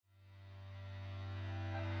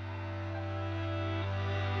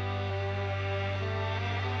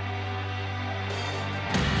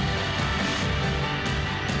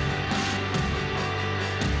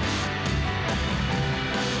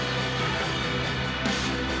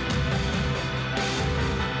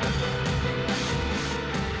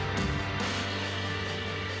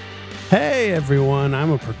Hey everyone,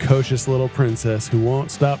 I'm a precocious little princess who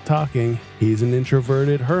won't stop talking. He's an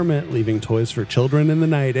introverted hermit leaving toys for children in the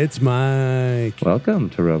night. It's Mike. Welcome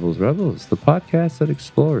to Rebels, the podcast that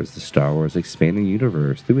explores the Star Wars expanding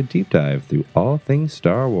universe through a deep dive through all things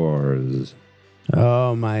Star Wars.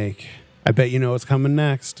 Oh, Mike, I bet you know what's coming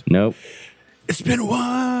next. Nope. It's been a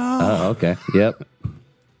while. Oh, okay. Yep.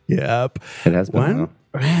 Yep. It has been a while.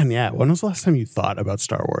 Man, yeah. When was the last time you thought about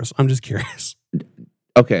Star Wars? I'm just curious.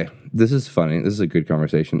 Okay, this is funny. This is a good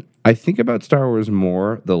conversation. I think about Star Wars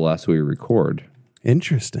more the less we record.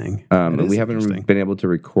 Interesting. We haven't been able to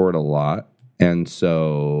record a lot. And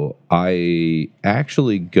so I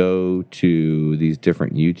actually go to these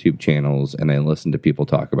different YouTube channels and I listen to people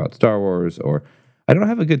talk about Star Wars, or I don't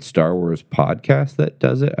have a good Star Wars podcast that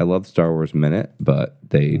does it. I love Star Wars Minute, but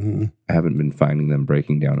I haven't been finding them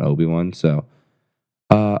breaking down Obi-Wan. So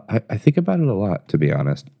I think about it a lot, to be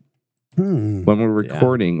honest. When we're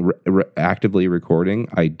recording, actively recording,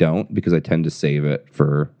 I don't, because I tend to save it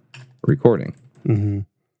for recording.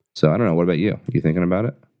 So I don't know. What about you? You thinking about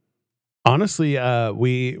it? Honestly,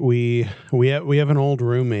 we have an old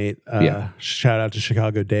roommate. Shout out to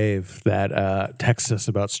Chicago Dave that texts us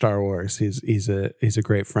about Star Wars. He's a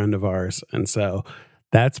great friend of ours, and so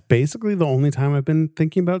that's basically the only time I've been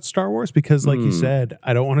thinking about Star Wars, because, like you said,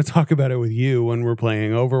 I don't want to talk about it with you when we're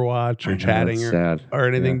playing Overwatch or chatting or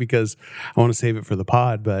anything, because I want to save it for the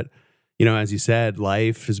pod. But you know, as you said,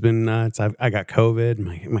 life has been nuts. I got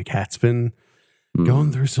COVID. My cat's been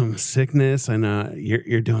going through some sickness, and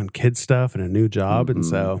you're doing kid stuff and a new job, and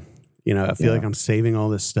so you know, I feel like I'm saving all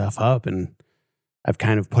this stuff up, and I've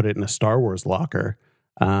kind of put it in a Star Wars locker.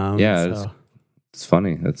 It's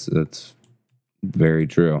funny. It's very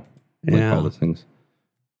true. Like all those things.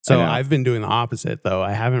 So I've been doing the opposite, though.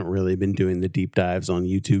 I haven't really been doing the deep dives on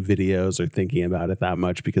YouTube videos or thinking about it that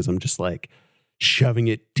much, because I'm just like shoving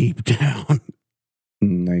it deep down.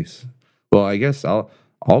 Nice. Well, I guess I'll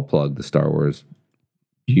plug the Star Wars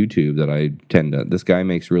YouTube that I tend to. This guy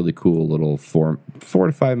makes really cool little 4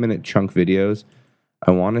 to 5 minute chunk videos. I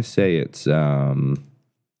want to say it's I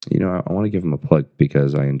want to give him a plug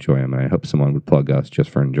because I enjoy him, and I hope someone would plug us just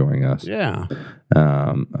for enjoying us. Yeah.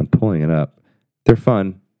 I'm pulling it up. They're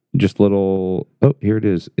fun. Just little. Oh, here it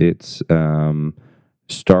is. It's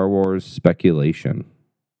Star Wars speculation.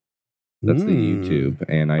 That's the YouTube,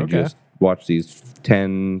 and I just watch these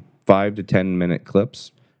 5 to 10 minute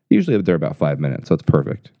clips. Usually they're about 5 minutes, so it's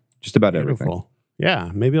perfect. Just about everything.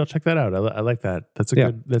 Yeah, maybe I'll check that out. I like that. That's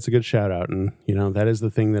a good shout out. And you know, that is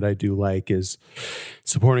the thing that I do like, is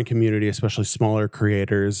supporting community, especially smaller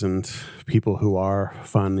creators and people who are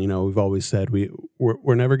fun. You know, we've always said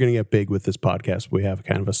we're never going to get big with this podcast. We have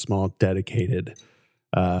kind of a small, dedicated.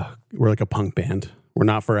 We're like a punk band. We're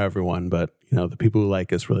not for everyone, but you know, the people who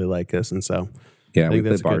like us really like us, and so I think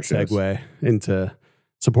that's a good segue into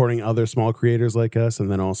supporting other small creators like us.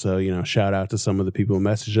 And then also, you know, shout out to some of the people who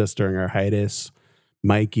messaged us during our hiatus.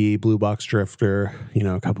 Mikey, Blue Box Drifter, you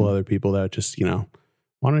know, a couple other people that just, you know,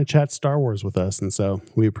 wanted to chat Star Wars with us. And so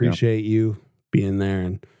we appreciate you being there,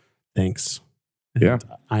 and thanks. And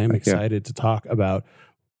I am excited to talk about,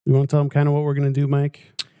 you want to tell them kind of what we're going to do,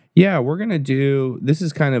 Mike? Yeah, we're going to do, this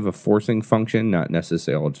is kind of a forcing function, not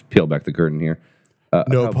necessarily. I'll just peel back the curtain here.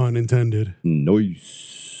 No pun intended.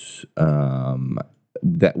 Nice.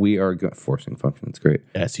 That we are forcing function. It's great.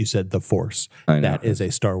 Yes, you said the Force. I know. That is a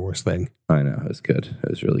Star Wars thing. I know. It's good. It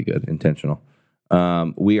was really good. Intentional.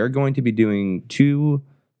 We are going to be doing 2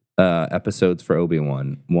 episodes for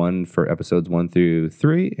Obi-Wan. One for episodes 1 through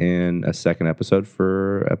 3, and a second episode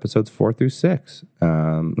for episodes 4 through 6.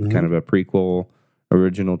 Kind of a prequel,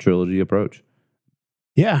 original trilogy approach.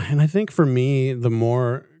 Yeah, and I think for me, the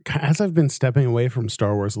more, as I've been stepping away from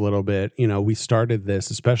Star Wars a little bit, you know, we started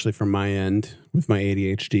this, especially from my end with my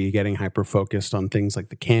ADHD, getting hyper-focused on things like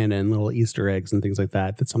the canon, little Easter eggs and things like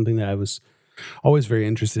that. That's something that I was always very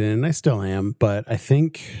interested in, and I still am, but I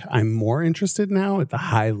think I'm more interested now at the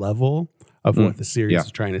high level of what the series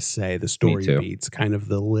is trying to say, the story beats, kind of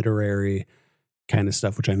the literary kind of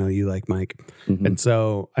stuff, which I know you like, Mike. And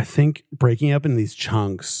so I think breaking up in these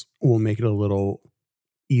chunks will make it a little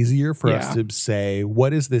easier for us to say,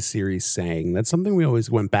 what is this series saying? That's something we always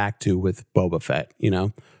went back to with Boba Fett, you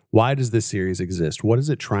know? Why does this series exist? What is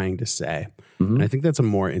it trying to say? And I think that's a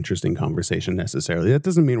more interesting conversation necessarily. That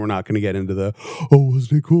doesn't mean we're not going to get into the,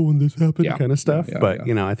 wasn't it cool when this happened kind of stuff. But,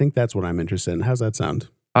 you know, I think that's what I'm interested in. How's that sound?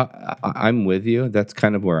 I'm with you. That's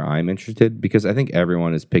kind of where I'm interested, because I think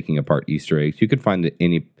everyone is picking apart Easter eggs. You could find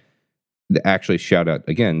actually shout out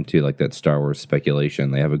again to like that Star Wars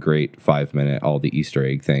speculation. They have a great 5-minute, all the Easter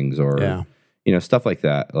egg things, or, you know, stuff like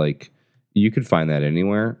that. Like you could find that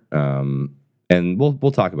anywhere. and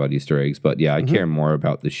we'll talk about Easter eggs, but yeah, I care more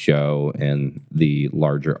about the show and the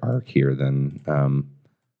larger arc here than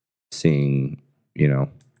seeing,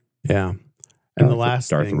 Yeah. And the last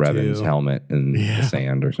Darth thing Revan's too, helmet in the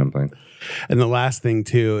sand or something. and the last thing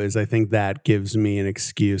too is I think that gives me an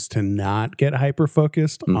excuse to not get hyper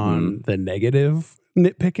focused on the negative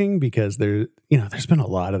nitpicking, because there's been a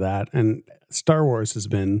lot of that, and Star Wars has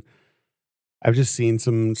been. I've just seen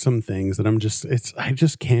some things that I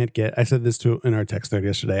just can't get. I said this in our text thread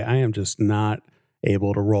yesterday. I am just not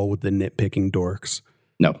able to roll with the nitpicking dorks.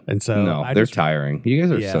 No. And so they're tiring. You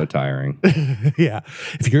guys are so tiring. Yeah.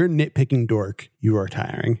 If you're a nitpicking dork, you are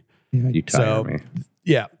tiring. Yeah, you tire me.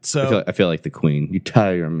 Yeah. So I feel like the queen. You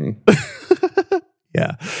tire me.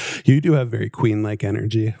 Yeah. You do have very queen-like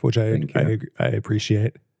energy, which I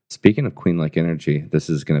appreciate. Speaking of queen-like energy,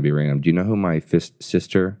 this is going to be random. Do you know who my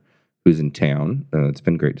sister who's in town? It's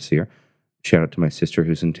been great to see her. Shout out to my sister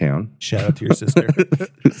who's in town. Shout out to your sister.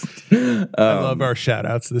 I love our shout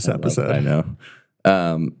outs this episode. I know.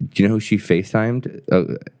 Do you know who she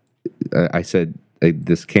FaceTimed? I said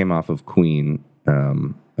this came off of Queen.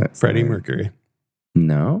 Freddie Mercury.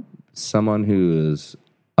 No, someone who is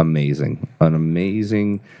amazing. An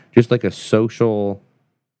amazing, just like a social.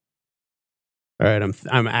 All right,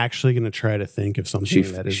 I'm actually going to try to think of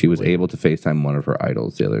something She was able to FaceTime one of her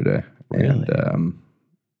idols the other day. Really? And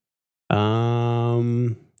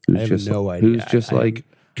I have no idea. Who's just like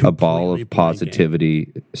a ball of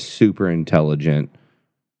positivity, super intelligent,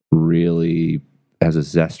 really has a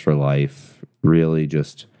zest for life, really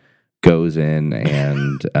just goes in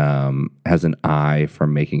and has an eye for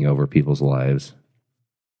making over people's lives.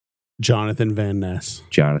 Jonathan Van Ness.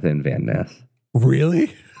 Jonathan Van Ness.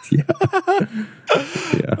 Really? Yeah.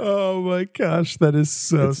 Yeah. Oh my gosh, that is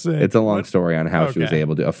so sick. It's a long story on how she was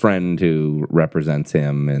able to. A friend who represents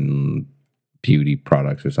him in beauty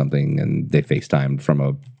products or something, and they FaceTimed from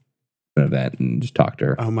an event and just talked to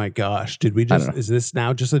her. Oh my gosh, did we just? Is this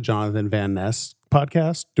now just a Jonathan Van Ness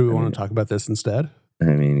podcast? Do we want to talk about this instead?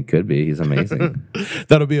 I mean, it could be. He's amazing.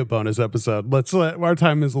 That'll be a bonus episode. Our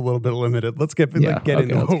time is a little bit limited. Let's get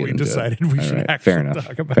into what we decided we should actually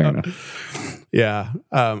talk about. Fair enough. Yeah.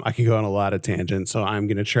 I can go on a lot of tangents, so I'm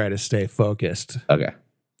going to try to stay focused. Okay.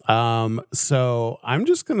 So I'm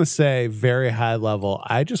just going to say very high level.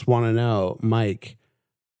 I just want to know, Mike,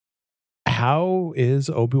 how is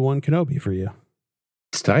Obi-Wan Kenobi for you?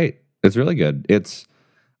 It's tight. It's really good.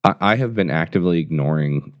 I have been actively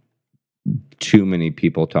ignoring too many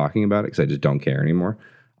people talking about it because I just don't care anymore.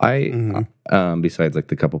 Besides like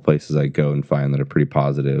the couple places I go and find that are pretty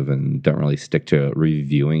positive and don't really stick to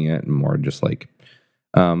reviewing it and more just like,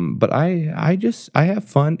 but I have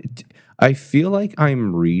fun. I feel like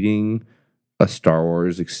I'm reading a Star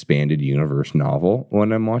Wars expanded universe novel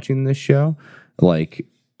when I'm watching this show. Like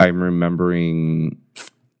I'm remembering,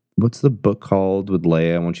 what's the book called with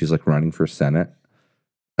Leia when she's like running for Senate?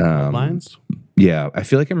 Bloodlines? Yeah, I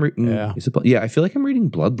feel like I'm reading. I feel like I'm reading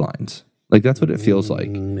Bloodlines. Like that's what it feels like.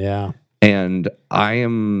 Yeah, and I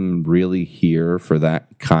am really here for that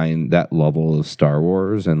level of Star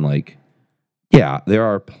Wars. And like, yeah, there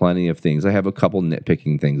are plenty of things. I have a couple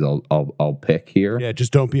nitpicking things I'll pick here. Yeah,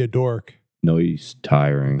 just don't be a dork. No, he's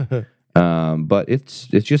tiring. But it's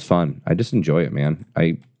just fun. I just enjoy it, man.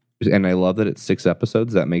 I love that it's 6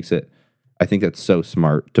 episodes. That makes it. I think that's so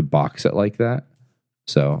smart to box it like that.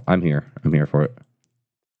 So I'm here. I'm here for it.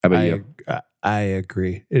 How about you? I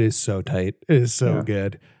agree. It is so tight. It is so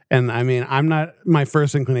good. And I mean, my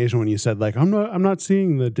first inclination when you said like, I'm not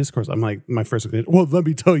seeing the discourse. I'm like, my first inclination, well, let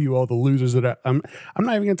me tell you all the losers that I'm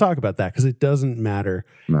not even going to talk about that because it doesn't matter.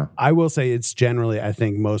 No. I will say it's generally, I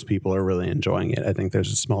think most people are really enjoying it. I think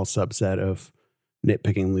there's a small subset of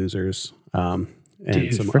nitpicking losers. And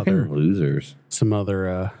some other losers. Some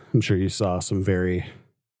other, I'm sure you saw some very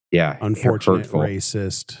unfortunate,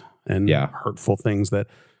 racist and hurtful things that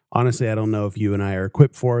honestly I don't know if you and I are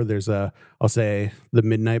equipped for. There's I'll say the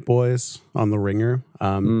Midnight Boys on The Ringer.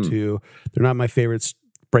 They're not my favorite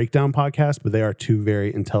breakdown podcast, but they are 2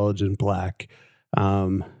 very intelligent black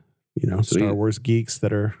Star Wars geeks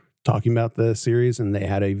that are talking about the series, and they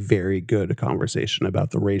had a very good conversation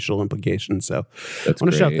about the racial implications. So I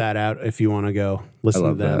want to shout that out if you want to go listen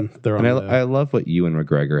to them. I love what Ewan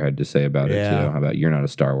McGregor had to say about it too. How about you're not a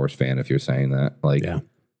Star Wars fan if you're saying that? Like,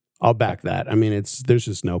 I'll back that. I mean, there's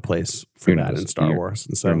just no place for that in Star Wars.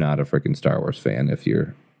 And so you're not a freaking Star Wars fan if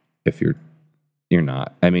you're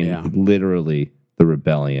not. I mean, literally the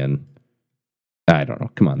rebellion. I don't know.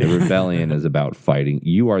 Come on. The rebellion is about fighting.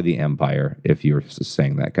 You are the Empire if you're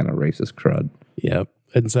saying that kind of racist crud. Yep.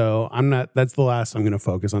 And so that's the last I'm going to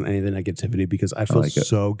focus on any of the negativity because I feel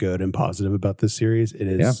so good and positive about this series. It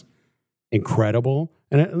is incredible.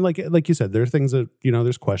 And like you said, there are things that,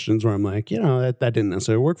 there's questions where I'm like, that didn't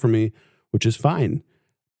necessarily work for me, which is fine.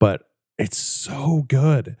 But it's so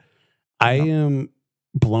good. I am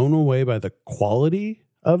blown away by the quality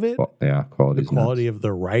of it. Well, yeah, the quality of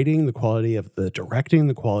the writing, the quality of the directing,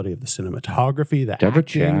 the quality of the cinematography, the Deborah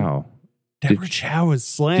acting. Chow. Deborah Chow is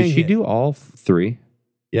slaying. Did she do all 3?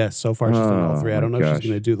 Yes, so far she's done all 3. I don't know if she's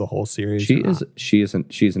going to do the whole series. She's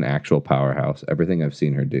an actual powerhouse. Everything I've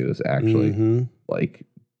seen her do is actually like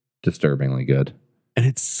disturbingly good, and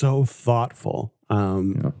it's so thoughtful.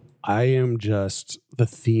 I am just the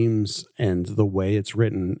themes and the way it's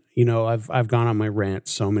written. I've gone on my rant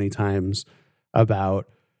so many times about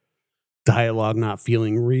dialogue not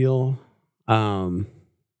feeling real.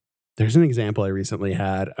 There's an example I recently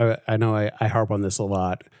had. I know I harp on this a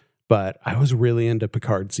lot, but I was really into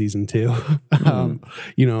Picard season 2.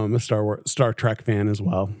 I'm a Star Trek fan as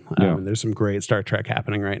well. And there's some great Star Trek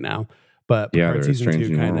happening right now. But Picard season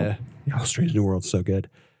 2 kind of, Strange New World's so good.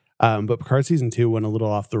 But Picard season 2 went a little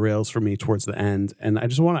off the rails for me towards the end. And I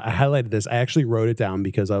highlighted this. I actually wrote it down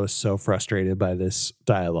because I was so frustrated by this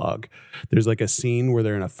dialogue. There's like a scene where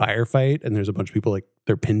they're in a firefight and there's a bunch of people, like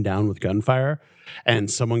they're pinned down with gunfire, and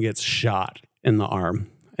someone gets shot in the arm.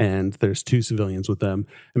 And there's 2 civilians with them.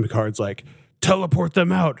 And Picard's like, teleport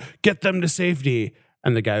them out, get them to safety.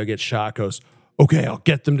 And the guy who gets shot goes, okay, I'll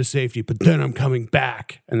get them to safety, but then I'm coming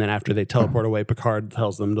back. And then after they teleport away, Picard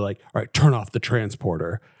tells them to all right, turn off the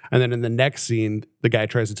transporter. And then in the next scene, the guy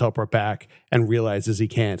tries to teleport back and realizes he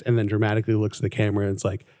can't. And then dramatically looks at the camera and it's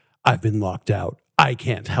like, I've been locked out. I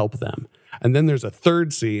can't help them. And then there's a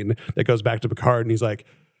third scene that goes back to Picard and he's like,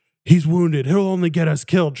 he's wounded. He'll only get us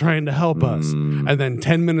killed trying to help us. And then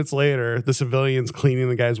 10 minutes later, the civilian's cleaning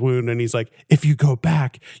the guy's wound. And he's like, if you go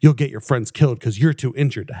back, you'll get your friends killed because you're too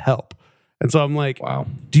injured to help. And so I'm like, wow,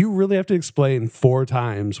 do you really have to explain 4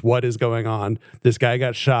 times what is going on? This guy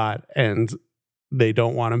got shot and they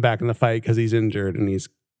don't want him back in the fight because he's injured and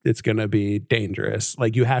it's going to be dangerous.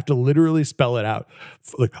 Like, you have to literally spell it out.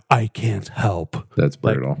 Like, I can't help. That's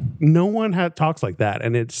brutal. Like, no one talks like that.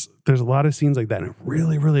 And there's a lot of scenes like that. And it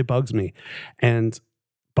really, really bugs me. And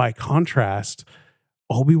by contrast,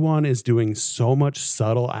 Obi-Wan is doing so much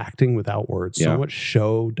subtle acting without words, so much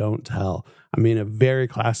show, don't tell. I mean, a very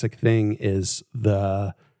classic thing is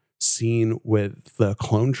the scene with the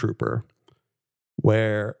clone trooper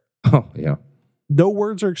where no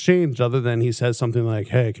words are exchanged other than he says something like,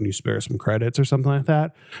 hey, can you spare some credits or something like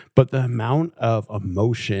that? But the amount of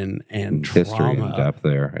emotion and history trauma and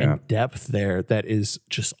depth there, that is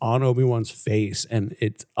just on Obi-Wan's face, and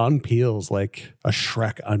it unpeels like a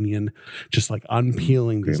Shrek onion, just like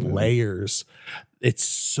unpeeling these layers. It's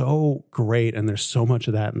so great, and there's so much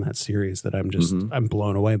of that in that series that I'm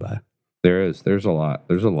blown away by. There's a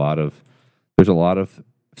lot of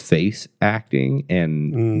face acting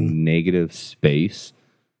and negative space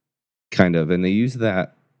kind of, and they use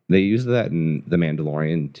that in The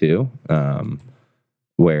Mandalorian too,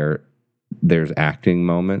 where there's acting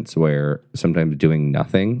moments where sometimes doing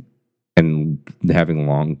nothing and having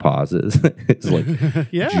long pauses is like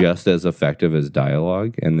just as effective as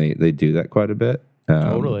dialogue, and they do that quite a bit.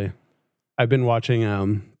 Totally. I've been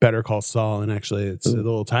watching Better Call Saul, and actually it's a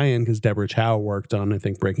little tie-in because Deborah Chow worked on, I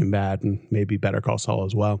think, Breaking Bad and maybe Better Call Saul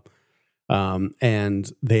as well. And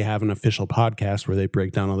they have an official podcast where they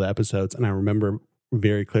break down all the episodes. And I remember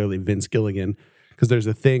very clearly Vince Gilligan, because there's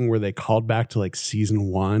a thing where they called back to like season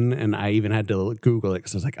 1, and I even had to Google it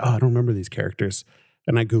because I was like, oh, I don't remember these characters.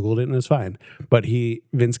 And I Googled it and it's fine. But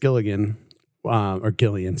Vince Gilligan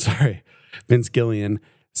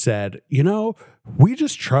said, we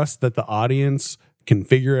just trust that the audience can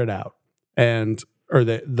figure it out, or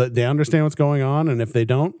they understand what's going on. And if they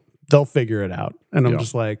don't, they'll figure it out. And I'm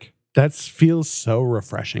just like, that feels so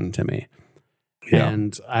refreshing to me. Yeah.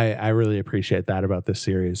 And I really appreciate that about this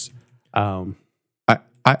series. That's one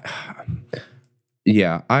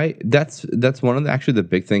of the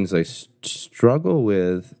big things I struggle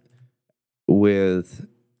with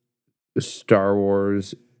Star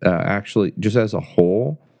Wars, actually, just as a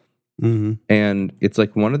whole. And it's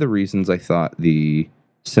like one of the reasons I thought before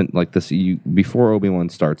Obi-Wan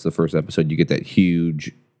starts the first episode, you get that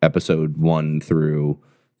huge episode 1 through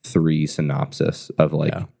 3 synopsis of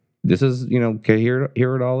this is, okay, here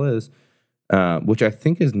it all is, which I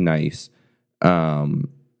think is nice. And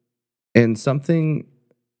something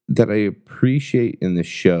that I appreciate in the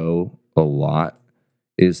show a lot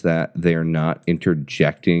is that they're not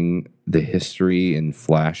interjecting the history in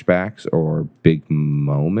flashbacks or big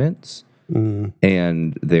moments,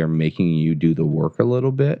 and they're making you do the work a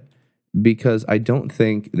little bit, because I don't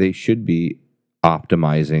think they should be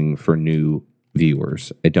optimizing for new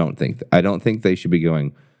viewers. I don't think they should be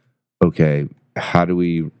going, okay, how do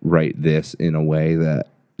we write this in a way that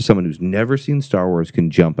someone who's never seen Star Wars can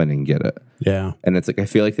jump in and get it? Yeah. And it's like, I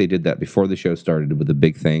feel like they did that before the show started with a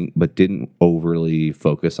big thing, but didn't overly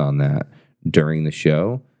focus on that during the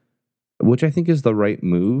show, which I think is the right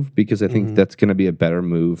move, because I think that's going to be a better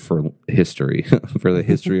move for history, for the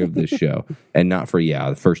history of this show, and not for,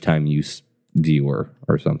 the first time use viewer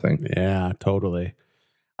or something. Yeah, totally.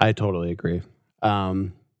 I totally agree.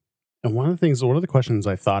 And one of the questions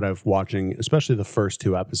I thought of watching, especially the first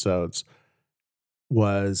 2 episodes,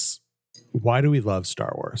 was why do we love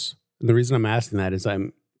Star Wars? And the reason I'm asking that is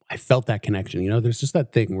I felt that connection. There's just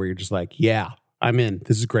that thing where you're just like, yeah, I'm in.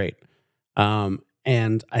 This is great.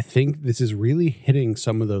 And I think this is really hitting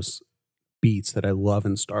some of those beats that I love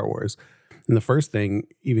in Star Wars. And the first thing,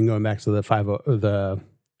 even going back to the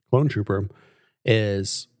Clone Trooper,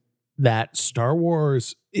 is that Star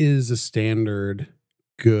Wars is a standard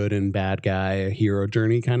good and bad guy, a hero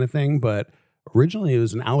journey kind of thing, but originally it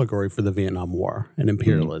was an allegory for the Vietnam War and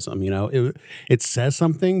imperialism. It says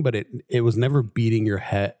something, but it was never beating you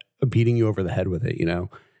over the head with it.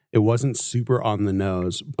 It wasn't super on the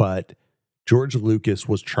nose, but George Lucas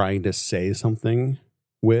was trying to say something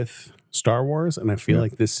with Star Wars, and I feel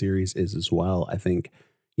like this series is as well. I think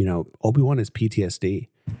Obi-Wan is PTSD.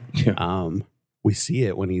 We see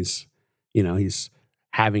it when he's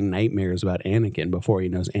having nightmares about Anakin before he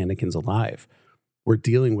knows Anakin's alive. We're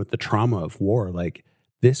dealing with the trauma of war. Like,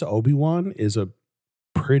 this Obi-Wan is a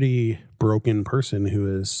pretty broken person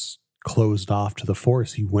who is closed off to the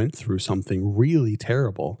Force. He went through something really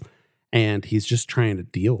terrible, and he's just trying to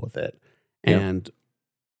deal with it. And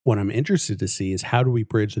what I'm interested to see is, how do we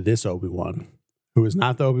bridge this Obi-Wan, who is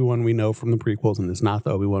not the Obi-Wan we know from the prequels and is not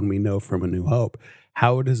the Obi-Wan we know from A New Hope?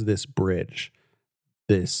 How does this bridge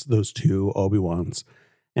those 2 Obi-Wans?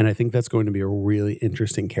 And I think that's going to be a really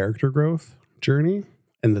interesting character growth journey.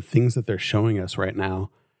 And the things that they're showing us right now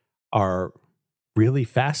are really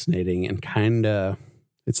fascinating and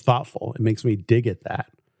it's thoughtful. It makes me dig at that.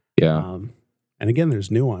 Yeah. And again, there's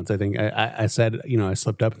nuance. I think I said, I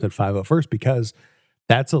slipped up and said 501st because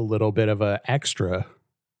that's a little bit of an extra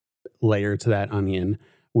layer to that onion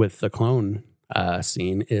with the clone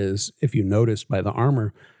scene. Is, if you noticed by the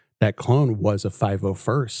armor, that clone was a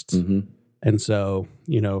 501st. And so,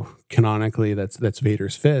 canonically that's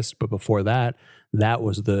Vader's fist. But before that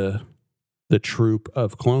was the troop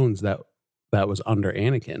of clones that was under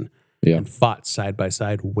Anakin and fought side by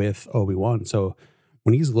side with Obi-Wan. So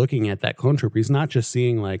when he's looking at that clone trooper, he's not just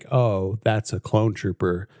seeing like, oh, that's a clone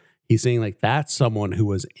trooper. He's saying like, that's someone who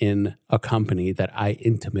was in a company that I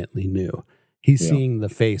intimately knew. He's seeing the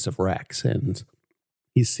face of Rex, and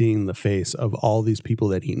he's seeing the face of all these people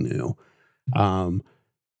that he knew. And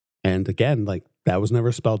again, like, that was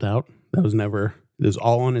never spelled out. It was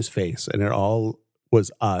all on his face, and it all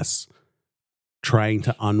was us trying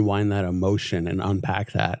to unwind that emotion and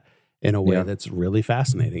unpack that in a way that's really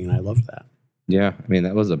fascinating. And I love that. Yeah. I mean,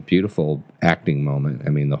 that was a beautiful acting moment. I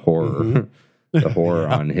mean, the horror, the horror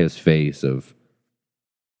on his face of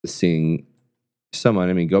seeing someone.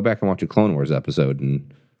 I mean, go back and watch a Clone Wars episode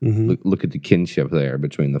and look at the kinship there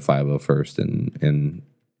between the 501st and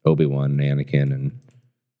Obi-Wan and Anakin. And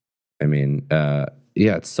I mean,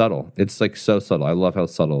 it's subtle. It's like so subtle. I love how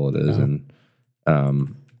subtle it is. And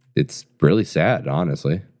it's really sad,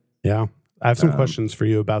 honestly. Yeah. I have some questions for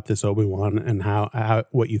you about this Obi-Wan and how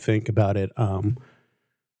what you think about it.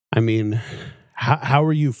 I mean, how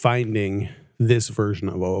are you finding this version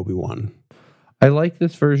of Obi-Wan? I like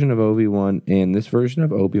this version of Obi-Wan, and this version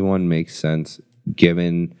of Obi-Wan makes sense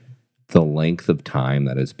given the length of time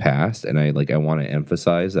that has passed. And I want to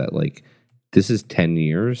emphasize that, like, this is 10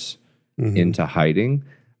 years into hiding.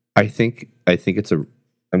 I think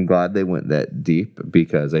I'm glad they went that deep,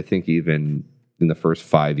 because I think even in the first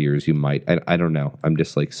 5 years, you might, I don't know. I'm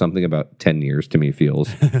just like, something about 10 years to me feels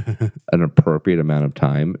an appropriate amount of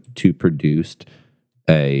time to produce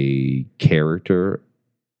a character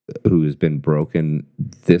who has been broken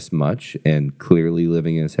this much and clearly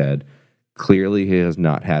living in his head. Clearly, he has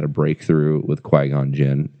not had a breakthrough with Qui-Gon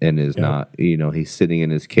Jinn, and is not, he's sitting in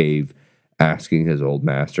his cave asking his old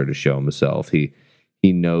master to show himself. He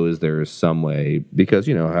knows there is some way, because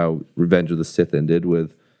how Revenge of the Sith ended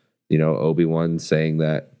with, Obi-Wan saying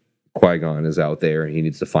that Qui-Gon is out there and he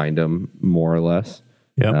needs to find him, more or less.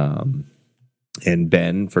 Yeah. And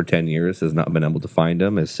Ben, for 10 years, has not been able to find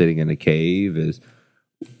him, is sitting in a cave, is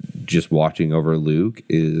just watching over Luke,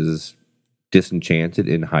 is disenchanted,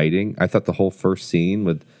 in hiding. I thought the whole first scene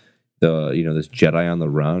with this Jedi on the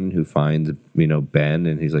run who finds, Ben,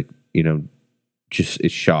 and he's like, just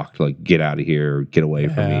is shocked, like, get out of here, get away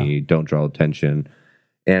from me, don't draw attention.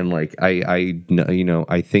 And like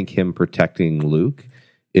I think him protecting Luke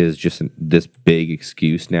is just this big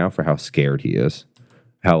excuse now for how scared he is,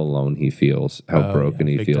 how alone he feels, how broken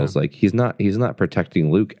he feels. Time. Like he's not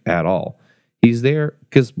protecting Luke at all. He's there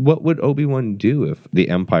because what would Obi-Wan do if the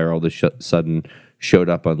Empire all of a sudden showed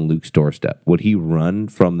up on Luke's doorstep? Would he run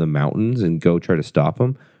from the mountains and go try to stop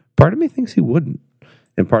him? Part of me thinks he wouldn't.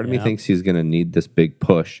 And part of me thinks he's going to need this big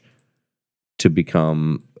push to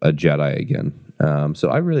become a Jedi again. So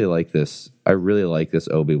I really like this. I really like this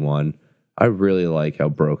Obi-Wan. I really like how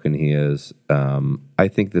broken he is. I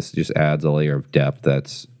think this just adds a layer of depth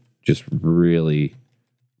that's just really,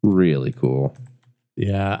 really cool.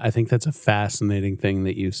 Yeah, I think that's a fascinating thing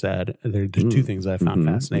that you said. There are two things I found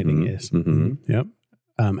fascinating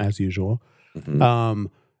as usual.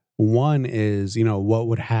 One is, what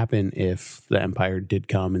would happen if the Empire did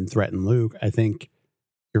come and threaten Luke? I think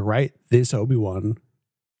you're right. This Obi-Wan,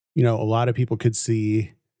 a lot of people could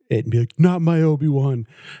see it and be like, not my Obi-Wan.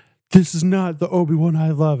 This is not the Obi-Wan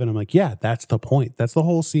I love. And I'm like, yeah, that's the point. That's the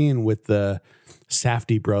whole scene with the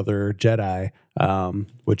Safdie brother Jedi,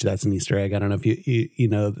 which that's an Easter egg. I don't know if you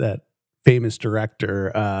know that famous director.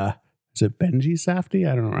 Is it Benji Safdie?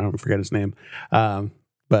 I don't forget his name.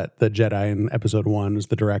 But the Jedi in episode 1 is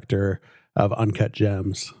the director of Uncut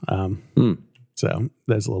Gems. So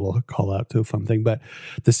there's a little call out to a fun thing. But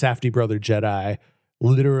the Safdie brother Jedi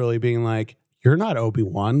literally being like, you're not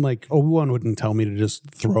Obi-Wan. Like, Obi-Wan wouldn't tell me to just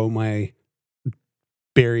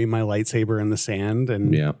bury my lightsaber in the sand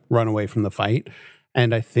and run away from the fight.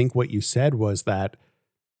 And I think what you said was that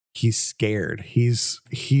he's scared. He's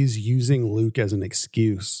using Luke as an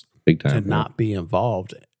excuse to not be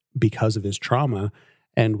involved because of his trauma.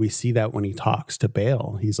 And we see that when he talks to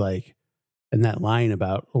Bail. He's like, and that line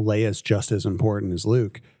about Leia's just as important as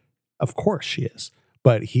Luke. Of course she is.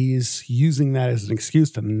 But he's using that as an excuse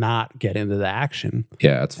to not get into the action.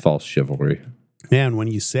 Yeah, it's false chivalry. Man, when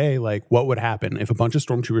you say, like, what would happen if a bunch of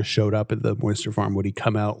stormtroopers showed up at the moisture farm? Would he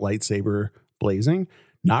come out lightsaber blazing?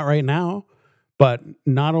 Not right now. But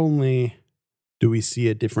not only do we see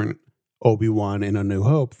a different Obi-Wan in A New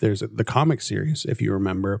Hope, there's the comic series, if you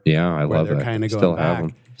remember. Yeah, I love that. They're kind of going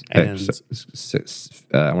back. And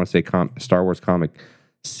I want to say Star Wars comic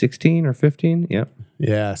 16 or 15. Yep.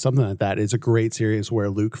 Yeah, something like that. It's a great series where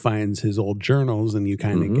Luke finds his old journals and you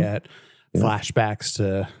kind of get flashbacks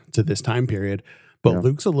to this time period. But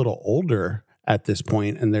Luke's a little older at this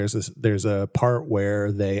point, and there's a part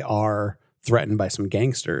where they are threatened by some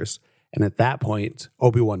gangsters. And at that point,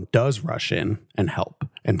 Obi-Wan does rush in and help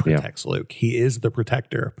and protects Luke. He is the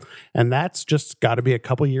protector. And that's just got to be a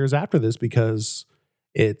couple years after this because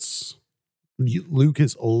Luke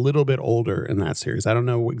is a little bit older in that series. I don't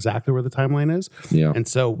know exactly where the timeline is. Yeah. And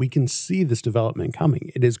so we can see this development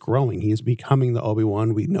coming. It is growing. He is becoming the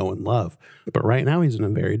Obi-Wan we know and love. But right now he's in a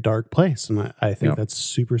very dark place. And I think that's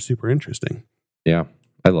super, super interesting. Yeah.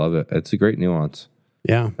 I love it. It's a great nuance.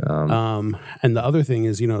 Yeah. And the other thing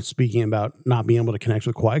is, speaking about not being able to connect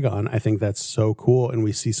with Qui-Gon, I think that's so cool. And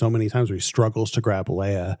we see so many times where he struggles to grab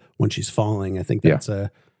Leia when she's falling. I think that's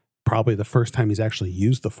probably the first time he's actually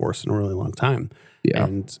used the Force in a really long time. Yeah.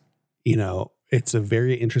 And, it's a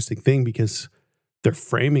very interesting thing because they're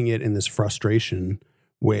framing it in this frustration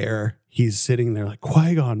where he's sitting there like,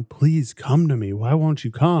 Qui-Gon, please come to me. Why won't you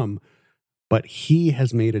come? But he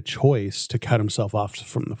has made a choice to cut himself off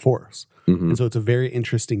from the Force. Mm-hmm. And so it's a very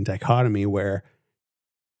interesting dichotomy where,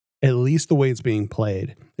 at least the way it's being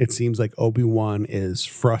played, it seems like Obi-Wan is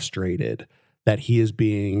frustrated that he is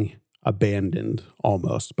being abandoned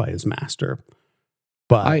almost by his master.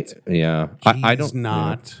 But I don't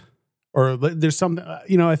not, or there's something,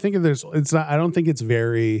 I think it's not, I don't think it's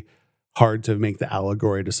very hard to make the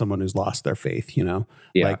allegory to someone who's lost their faith,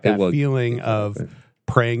 like that feeling of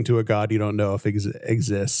praying to a God you don't know if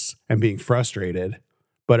exists and being frustrated.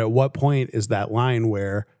 But at what point is that line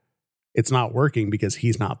where it's not working because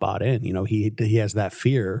he's not bought in? He has that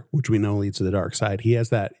fear, which we know leads to the dark side. He has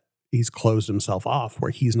that, he's closed himself off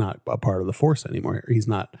where he's not a part of the Force anymore. He's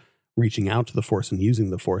not reaching out to the Force and using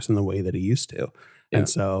the Force in the way that he used to. Yeah. And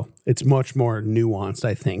so it's much more nuanced,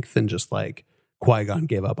 I think, than just like Qui-Gon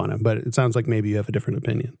gave up on him. But it sounds like maybe you have a different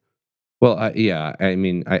opinion. Well,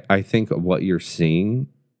 I think what you're seeing,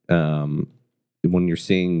 when you're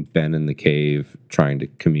seeing Ben in the cave trying to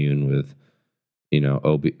commune with,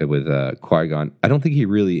 Qui-Gon, I don't think he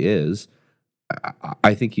really is.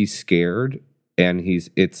 I think he's scared, and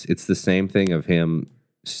it's the same thing of him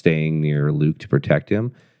staying near Luke to protect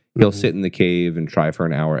him. He'll sit in the cave and try for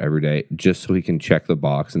an hour every day just so he can check the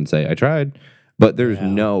box and say, I tried. But there's Yeah.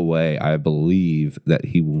 no way, I believe, that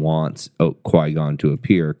he wants Qui-Gon to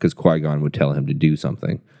appear, because Qui-Gon would tell him to do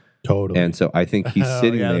something. Totally. And so I think he's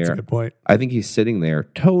sitting yeah, there. that's a good point. I think he's sitting there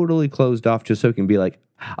totally closed off, just so he can be like,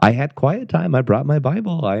 I had quiet time. I brought my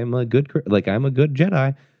Bible. I am a good, I'm a good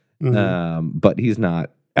Jedi. But he's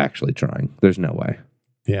not actually trying. There's no way.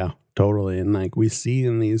 Yeah, totally. And like we see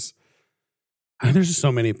in these, there's just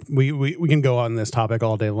so many. We can go on this topic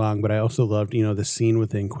all day long, but I also loved, the scene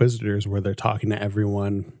with the Inquisitors where they're talking to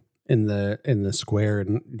everyone in the square,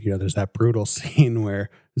 and there's that brutal scene where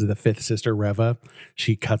the fifth sister Reva,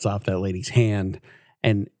 she cuts off that lady's hand,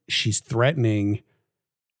 and she's threatening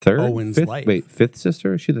Owen's fifth, life. Wait, fifth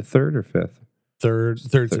sister? Is she the third or fifth? Third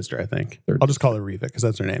sister, I think. I'll just call her Reva because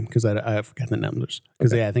that's her name, because I forget the numbers.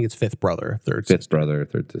 Because I think it's fifth brother, third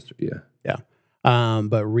sister. Yeah.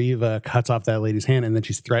 But Reva cuts off that lady's hand, and then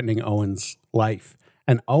she's threatening Owen's life.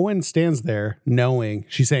 And Owen stands there knowing,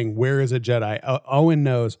 she's saying, where is a Jedi? Owen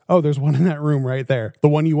knows, there's one in that room right there. The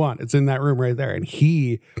one you want. It's in that room right there. And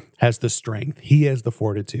he has the strength. He has the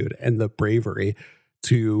fortitude and the bravery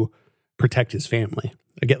to protect his family.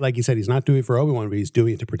 Again, like you said, he's not doing it for Obi-Wan, but he's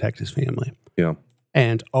doing it to protect his family. Yeah.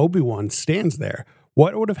 And Obi-Wan stands there.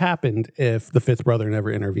 What would have happened if the fifth brother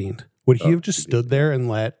never intervened? Would he have just stood there and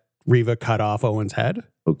let Reva cut off Owen's head?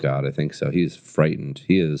 Oh, God, I think so. He's frightened.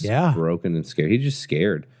 He is broken and scared. He's just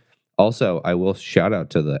scared. Also, I will shout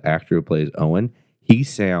out to the actor who plays Owen. He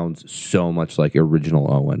sounds so much like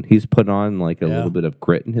original Owen. He's put on like a little bit of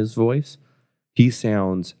grit in his voice. He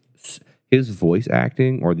sounds, his voice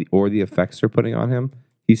acting or the effects they're putting on him,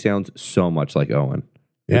 he sounds so much like Owen.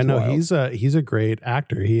 It's wild. He's a great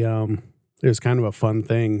actor. He it was kind of a fun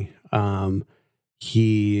thing. I've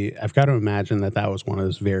got to imagine that was one of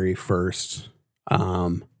his very first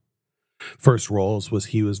roles.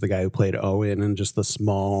 He was the guy who played Owen in just the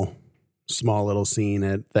small little scene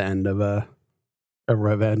at the end of a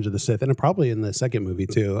Revenge of the Sith, and probably in the second movie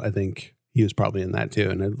too. I think he was probably in that too,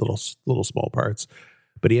 in little small parts.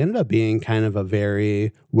 But he ended up being kind of a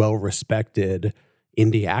very well respected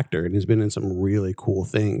indie actor, and he's been in some really cool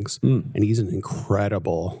things. And he's an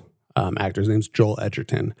incredible actor. His name's Joel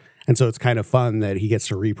Edgerton, and so it's kind of fun that he gets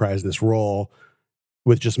to reprise this role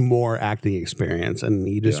with just more acting experience, and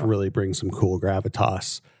he just really brings some cool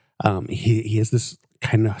gravitas. He has this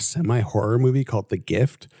kind of semi-horror movie called The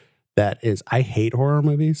Gift that is, I hate horror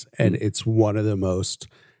movies, and it's one of the most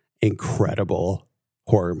incredible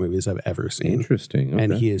horror movies I've ever seen. Interesting. Okay.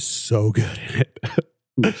 And he is so good in it.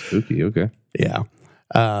 Ooh, spooky. Okay. Yeah.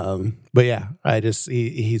 But yeah,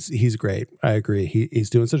 he's great. I agree. He's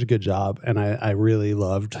doing such a good job, and I really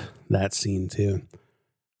loved that scene too.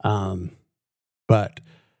 But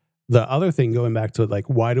the other thing, going back to like,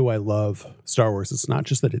 why do I love Star Wars? It's not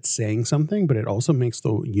just that it's saying something, but it also makes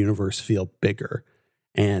the universe feel bigger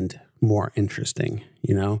and more interesting.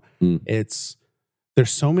 There's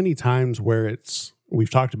so many times where we've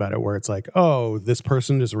talked about it, where it's like, this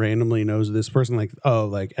person just randomly knows this person,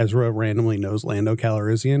 like Ezra randomly knows Lando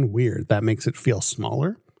Calrissian. Weird. That makes it feel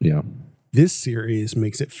smaller. Yeah. This series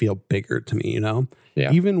makes it feel bigger to me,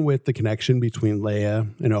 Yeah. Even with the connection between Leia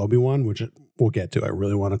and Obi-Wan, which we'll get to. I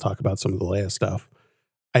really want to talk about some of the Leia stuff.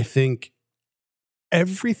 I think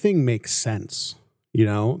everything makes sense.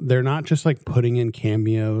 They're not just like putting in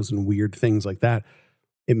cameos and weird things like that.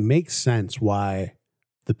 It makes sense why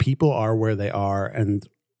the people are where they are and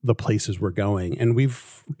the places we're going. And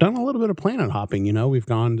we've done a little bit of planet hopping. We've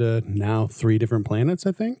gone to now 3 different planets,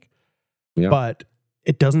 I think. Yeah. But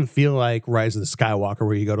it doesn't feel like Rise of the Skywalker,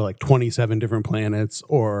 where you go to like 27 different planets,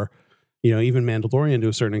 or, even Mandalorian to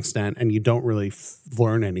a certain extent, and you don't really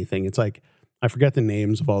learn anything. It's like, I forget the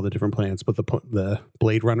names of all the different planets, but the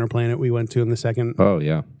Blade Runner planet we went to in the second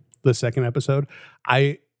episode,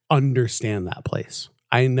 I understand that place.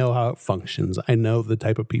 I know how it functions. I know the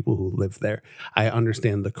type of people who live there. I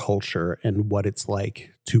understand the culture and what it's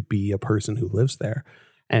like to be a person who lives there.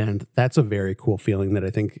 And that's a very cool feeling that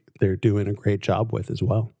I think they're doing a great job with as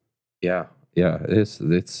well. Yeah. Yeah.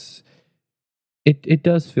 It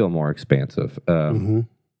does feel more expansive. I'll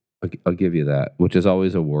give you that, which is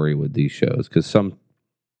always a worry with these shows, because I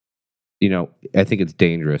think it's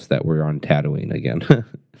dangerous that we're on Tatooine again.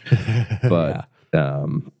 But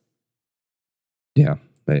yeah.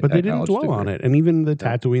 But they didn't dwell on it. And even the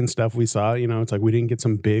Tatooine stuff we saw, it's like we didn't get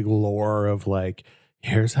some big lore of like,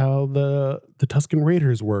 here's how the Tusken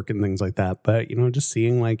Raiders work and things like that. But, just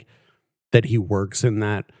seeing like that he works in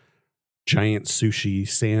that giant sushi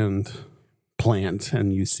sand plant,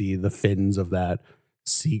 and you see the fins of that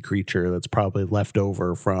sea creature that's probably left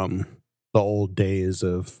over from the old days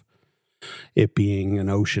of it being an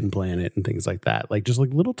ocean planet and things like that. Like just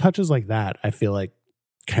like little touches like that, I feel like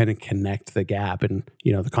kind of connect the gap. And,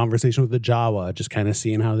 the conversation with the Jawa, just kind of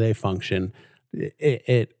seeing how they function,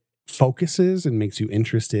 it focuses and makes you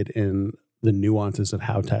interested in the nuances of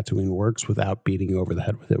how Tatooine works without beating you over the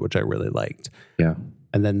head with it, which I really liked. Yeah.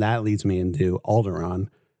 And then that leads me into Alderaan.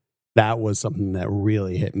 That was something that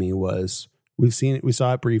really hit me. Was we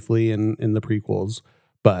saw it briefly in the prequels,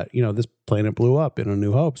 but this planet blew up in A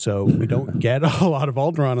New Hope, so we don't get a lot of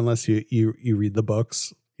Alderaan unless you read the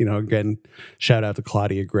books. Again, shout out to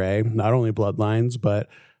Claudia Gray. Not only Bloodlines, but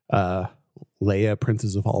Leia,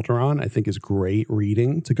 Princess of Alderaan, I think is great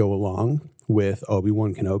reading to go along with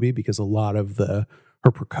Obi-Wan Kenobi, because a lot of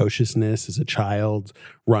her precociousness as a child,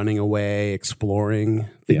 running away, exploring,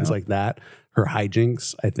 things like that, her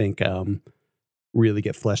hijinks, I think really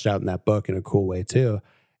get fleshed out in that book in a cool way too.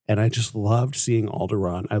 And I just loved seeing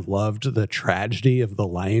Alderaan. I loved the tragedy of the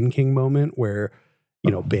Lion King moment where,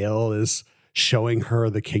 Bail is showing her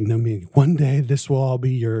the kingdom. One day this will all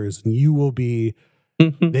be yours and you will be,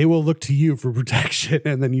 they will look to you for protection.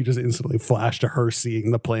 And then you just instantly flash to her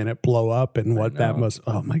seeing the planet blow up and what that must,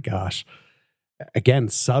 oh my gosh. Again,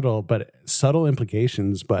 subtle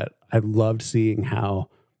implications, but I loved seeing how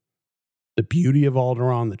the beauty of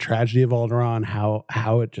Alderaan, the tragedy of Alderaan,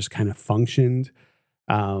 how it just kind of functioned.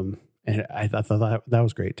 And I thought that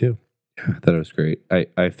was great too. Yeah, I thought it was great.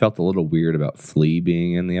 I felt a little weird about Flea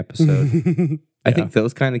being in the episode. I think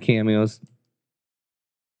those kind of cameos.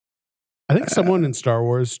 I think someone in Star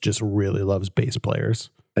Wars just really loves bass players.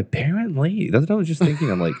 Apparently. That's what I was just thinking.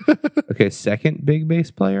 I'm like, okay, second big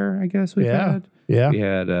bass player, I guess we've had. Yeah. We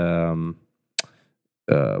had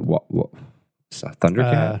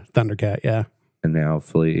Thundercat? Thundercat, yeah. And now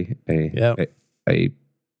Flea.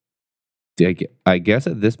 I guess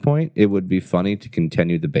at this point, it would be funny to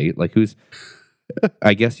continue the bait. Like,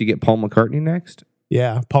 I guess you get Paul McCartney next?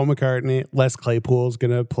 Yeah, Paul McCartney. Les Claypool's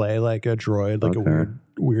going to play like a droid, like a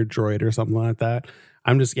weird droid or something like that.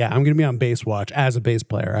 I'm going to be on bass watch as a bass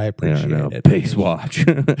player. I appreciate it. Bass watch.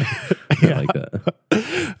 I like that.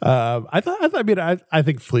 I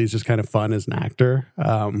think Flea's just kind of fun as an actor.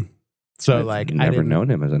 I've never known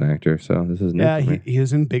him as an actor, so this is new for me. He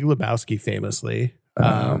was in Big Lebowski famously.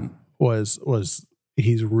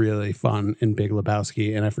 He's really fun in Big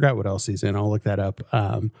Lebowski, and I forgot what else he's in. I'll look that up.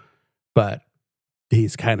 But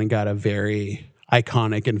he's kind of got a very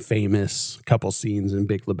iconic and famous couple scenes in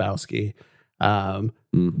Big Lebowski. And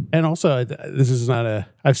also, this is not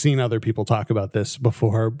I've seen other people talk about this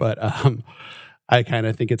before, but I kind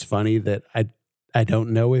of think it's funny that I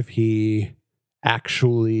don't know if he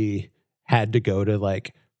actually had to go to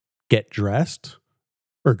like get dressed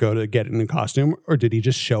or go to get in a costume, or did he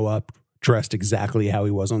just show up dressed exactly how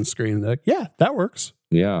he was on screen? And they're like, yeah, that works.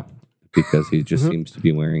 Yeah, because he just seems to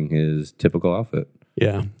be wearing his typical outfit.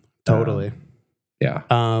 Yeah, totally.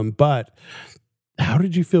 But how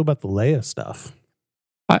did you feel about the Leia stuff?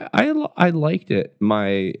 I liked it.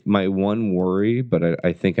 My one worry, but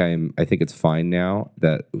I think it's fine now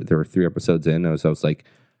that there were 3 episodes in. I was like,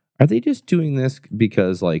 are they just doing this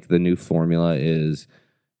because like the new formula is,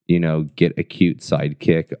 get a cute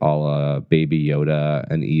sidekick a la Baby Yoda,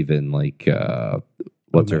 and even like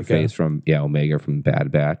what's her face from Omega from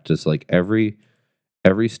Bad Batch. Just like every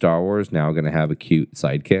Star Wars now going to have a cute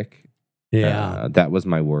sidekick. Yeah, that was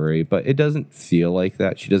my worry, but it doesn't feel like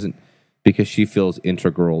that. She doesn't, because she feels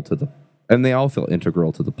integral to and they all feel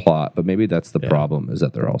integral to the plot. But maybe that's the problem, is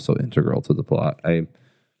that they're also integral to the plot.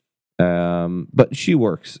 But she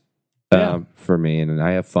works for me, and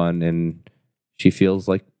I have fun, and she feels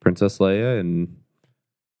like Princess Leia, and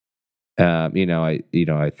I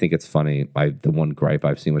think it's funny. The one gripe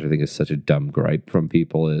I've seen, which I think is such a dumb gripe from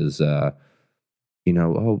people, is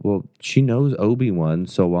she knows Obi-Wan,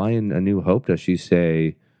 so why in A New Hope does she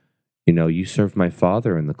say, you served my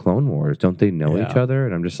father in the Clone Wars? Don't they know each other?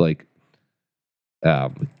 And I'm just like,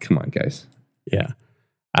 come on, guys. Yeah,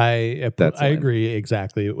 I agree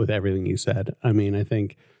exactly with everything you said. I mean, I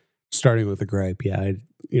think starting with the gripe, I'm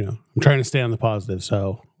trying to stay on the positive,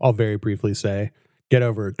 so I'll very briefly say, get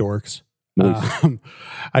over it, dorks.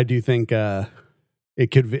 I do think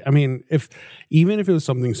it could be, even if it was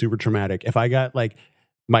something super traumatic, if I got like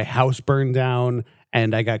my house burned down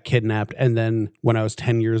and I got kidnapped, and then when I was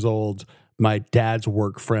 10 years old, my dad's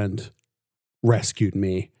work friend rescued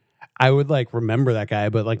me, I would like remember that guy,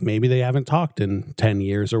 but like maybe they haven't talked in 10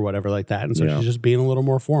 years or whatever like that. And so she's just being a little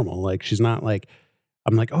more formal. Like, she's not like,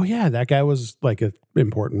 I'm like, oh yeah, that guy was like an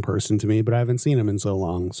important person to me, but I haven't seen him in so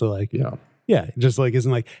long. So like, just like,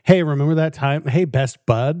 isn't like, hey, remember that time? Hey, best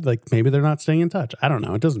bud. Like, maybe they're not staying in touch. I don't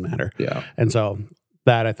know. It doesn't matter. Yeah. And so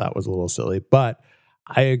that I thought was a little silly, but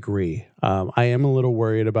I agree. I am a little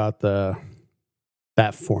worried about that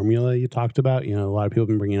that formula you talked about. You know, a lot of people have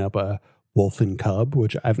been bringing up a wolf and cub,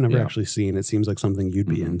 which I've never Yeah. actually seen. It seems like something you'd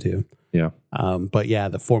be into. Yeah. But yeah,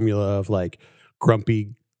 the formula of like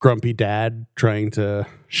grumpy dad trying to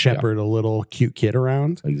shepherd a little cute kid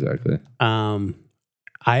around. Exactly.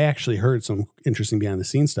 I actually heard some interesting behind the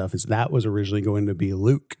scenes stuff is that was originally going to be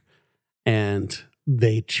Luke, and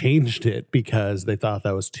they changed it because they thought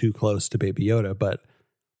that was too close to Baby Yoda, but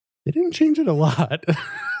they didn't change it a lot.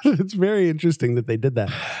 It's very interesting that they did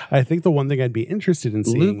that. I think the one thing I'd be interested in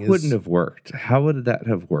seeing Luke wouldn't have worked. How would that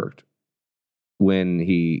have worked?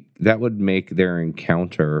 That would make their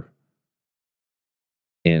encounter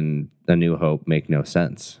in A New Hope make no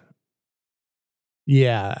sense.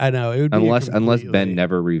 Yeah, I know. It would be unless Ben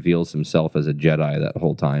never reveals himself as a Jedi that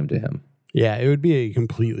whole time to him. Yeah, it would be a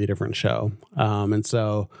completely different show. And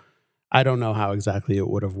so I don't know how exactly it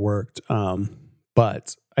would have worked.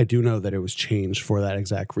 But I do know that it was changed for that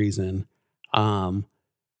exact reason.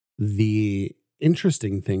 The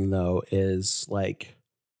interesting thing though is like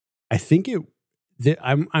I think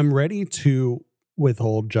I'm ready to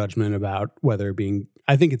withhold judgment about whether it being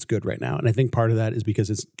I think it's good right now. And I think part of that is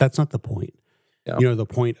because that's not the point. Yeah. You know, the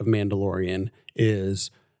point of Mandalorian is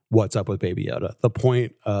what's up with Baby Yoda. The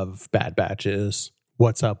point of Bad Batch is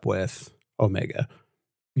what's up with Omega.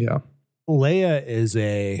 Yeah. Leia is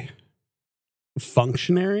a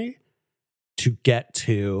functionary to get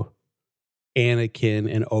to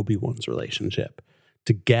Anakin and Obi-Wan's relationship,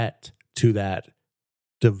 to get to that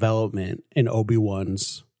development in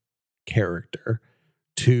Obi-Wan's character,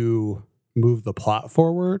 to move the plot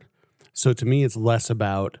forward. So to me, it's less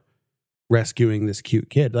about rescuing this cute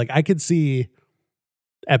kid. Like I could see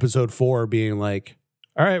episode 4 being like,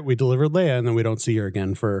 all right, we delivered Leia and then we don't see her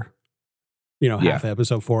again for, half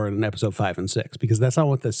episode 4 and episode 5 and 6, because that's not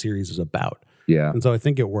what this series is about. Yeah. And so I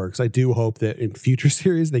think it works. I do hope that in future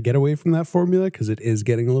series they get away from that formula because it is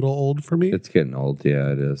getting a little old for me. It's getting old.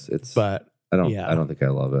 Yeah, it is. I don't think I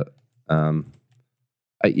love it. And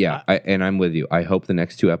I'm with you. I hope the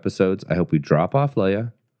next 2 episodes, I hope we drop off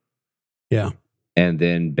Leia. Yeah. And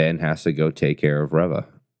then Ben has to go take care of Reva.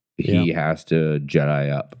 He has to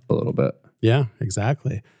Jedi up a little bit. Yeah,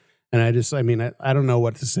 exactly. And I don't know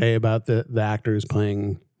what to say about the actors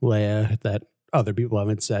playing Leia that other people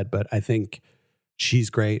haven't said, but I think she's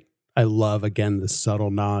great. I love, again, the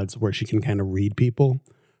subtle nods where she can kind of read people,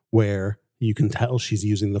 where you can tell she's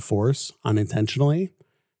using the Force unintentionally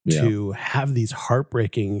to have these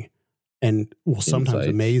heartbreaking and sometimes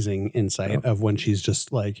amazing insight of when she's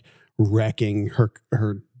just like wrecking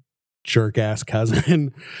her jerk ass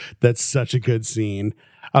cousin. That's such a good scene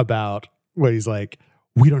about what he's like,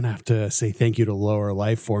 we don't have to say thank you to lower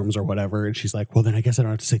life forms or whatever. And she's like, well, then I guess I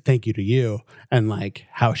don't have to say thank you to you. And like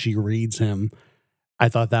how she reads him. I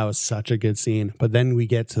thought that was such a good scene. But then we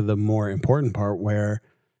get to the more important part where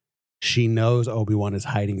she knows Obi-Wan is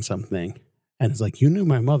hiding something. And it's like, you knew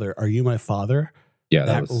my mother. Are you my father? Yeah,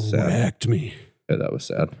 that was sad. Wrecked me. Yeah, that was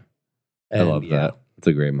sad. I love that. It's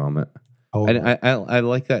a great moment. Oh, and I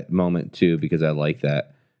like that moment too, because I like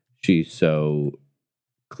that she's so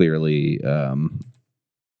clearly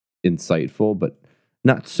insightful, but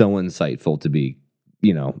not so insightful to be,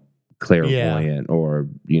 clairvoyant or,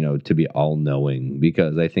 to be all knowing,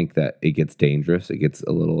 because I think that it gets dangerous. It gets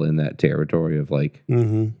a little in that territory of like,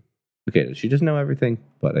 okay, does she just know everything?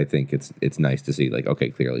 But I think it's nice to see like, okay,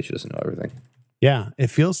 clearly she doesn't know everything. Yeah, it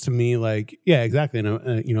feels to me like, yeah, exactly. And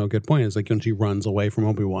a good point is like when she runs away from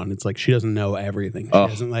Obi-Wan, it's like she doesn't know everything. She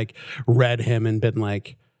hasn't like read him and been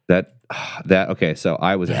like that. Okay, so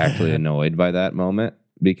I was actually annoyed by that moment,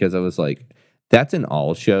 because I was like, that's in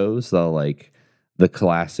all shows, the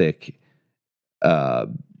classic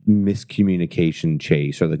miscommunication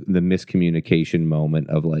chase, or the miscommunication moment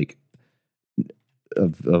of like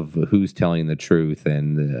of who's telling the truth,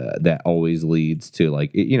 and that always leads to like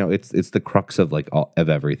it's the crux of like of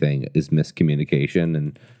everything is miscommunication.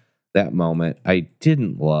 And that moment I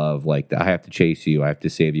didn't love, like I have to chase you, I have to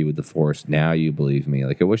save you with the Force, now you believe me.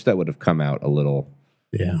 Like I wish that would have come out a little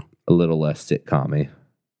less sitcom-y.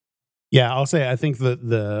 Yeah, I'll say I think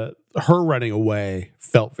the her running away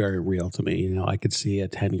felt very real to me. I could see a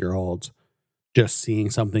 10-year-old just seeing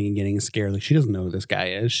something and getting scared. Like she doesn't know who this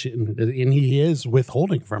guy is, and he is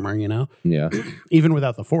withholding from her. Yeah. Even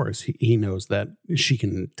without the Force, he knows that she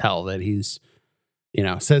can tell that he's,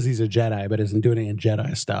 says he's a Jedi, but isn't doing any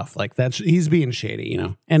Jedi stuff. Like he's being shady,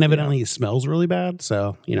 and evidently he smells really bad.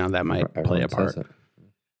 So that might play a part.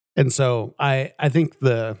 And so I think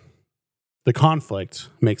the conflict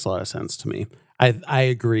makes a lot of sense to me. I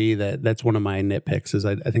agree that's one of my nitpicks is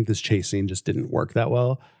I think this chase scene just didn't work that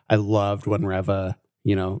well. I loved when Reva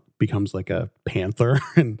becomes like a panther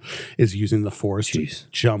and is using the force Jeez.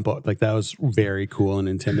 to jump up. Like that was very cool and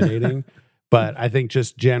intimidating. But I think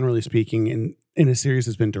just generally speaking, in a series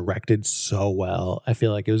that's been directed so well, I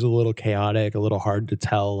feel like it was a little chaotic, a little hard to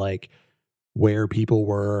tell like where people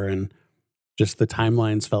were, and just the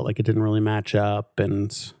timelines felt like it didn't really match up,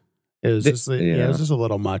 and it was just it was just a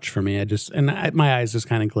little much for me. My eyes just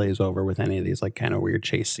kind of glaze over with any of these like kind of weird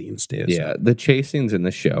chase scenes too. Yeah, the chase scenes in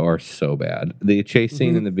the show are so bad. The chase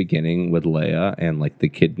scene in the beginning with Leia and like the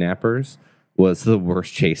kidnappers was the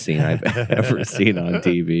worst chase scene I've ever seen on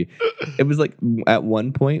TV. It was like at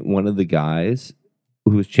one point, one of the guys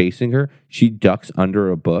who was chasing her, she ducks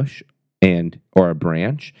under a bush or a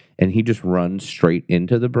branch, and he just runs straight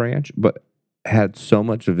into the branch, but had so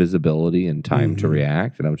much visibility and time to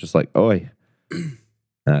react, and I was just like, "Oh, yeah,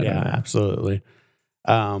 absolutely."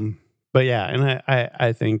 But yeah, and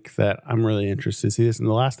I think that I'm really interested to see this. And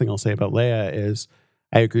the last thing I'll say about Leia is,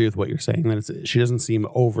 I agree with what you're saying that she doesn't seem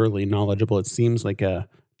overly knowledgeable. It seems like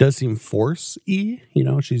does seem force-y.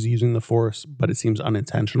 She's using the force, but it seems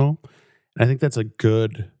unintentional. And I think that's a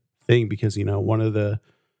good thing because one of the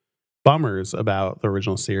bummers about the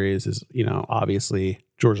original series is, obviously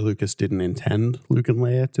George Lucas didn't intend Luke and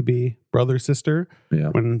Leia to be brother sister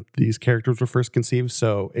when these characters were first conceived.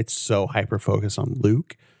 So it's so hyper focused on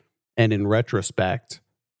Luke. And in retrospect,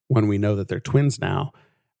 when we know that they're twins now,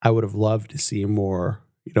 I would have loved to see more,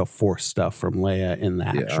 Force stuff from Leia in the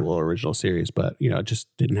actual original series. But, it just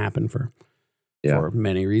didn't happen for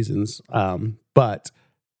many reasons. But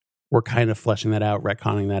we're kind of fleshing that out,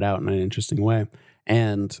 retconning that out in an interesting way.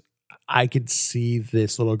 And I could see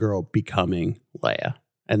this little girl becoming Leia,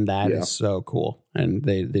 and that is so cool. And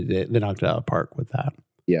they knocked it out of the park with that.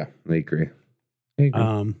 Yeah, I agree.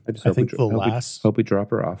 I think hope we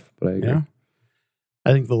drop her off, but I agree. Yeah.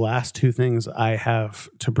 I think the last two things I have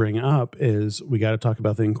to bring up is we got to talk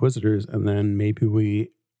about the Inquisitors, and then maybe we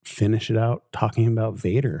finish it out talking about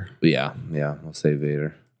Vader. Yeah, I'll say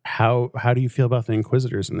Vader. How do you feel about the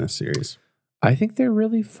Inquisitors in this series? I think they're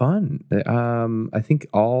really fun. I think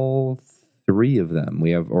all three of them, we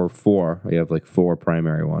have like four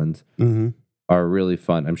primary ones, are really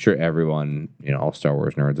fun. I'm sure everyone, all Star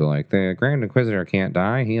Wars nerds are like, the Grand Inquisitor can't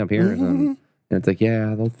die. He appears, and it's like,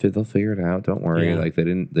 yeah, they'll figure it out. Don't worry. Yeah. Like they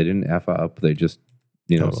didn't F up. They just,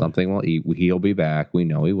 something will eat. He'll be back. We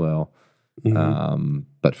know he will.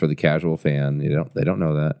 But for the casual fan, they don't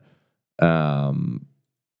know that.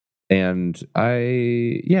 And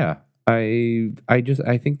I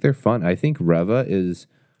think they're fun. I think Reva is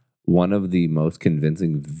one of the most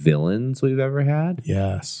convincing villains we've ever had.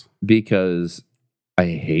 Yes. Because I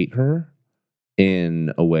hate her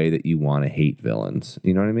in a way that you want to hate villains.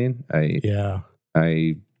 You know what I mean?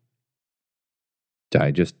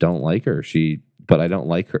 I just don't like her. But I don't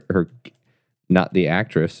like her not the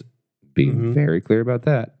actress, being very clear about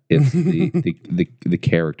that. It's the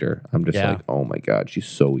character. I'm just like, oh my God, she's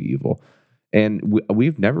so evil. And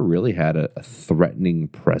we've never really had a threatening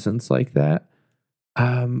presence like that.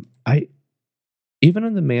 Even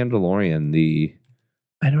in The Mandalorian,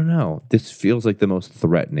 I don't know, this feels like the most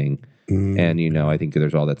threatening. And, I think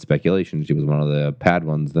there's all that speculation. She was one of the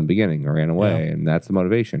Padawans in the beginning or ran away, and that's the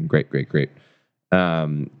motivation. Great.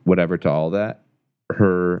 Whatever to all that,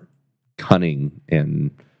 her cunning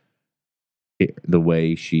and the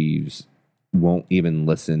way she's won't even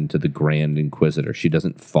listen to the Grand Inquisitor. She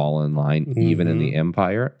doesn't fall in line even in the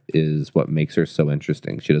Empire is what makes her so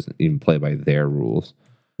interesting. She doesn't even play by their rules.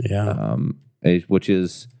 Yeah. Which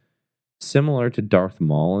is similar to Darth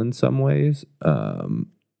Maul in some ways,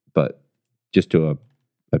 but just to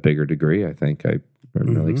a bigger degree, I think. I'm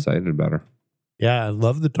really excited about her. Yeah, I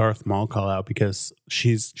love the Darth Maul call out because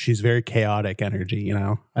she's very chaotic energy,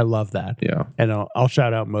 I love that. Yeah. And I'll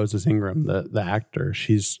shout out Moses Ingram, the actor.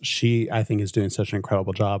 She I think is doing such an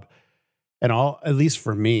incredible job. And at least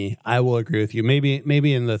for me, I will agree with you.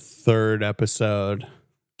 Maybe in the third episode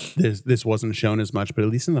this wasn't shown as much, but at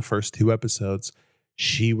least in the first two episodes,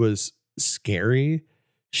 she was scary,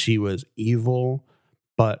 she was evil,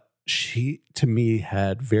 but she to me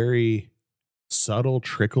had very subtle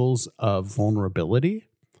trickles of vulnerability.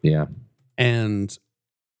 Yeah. And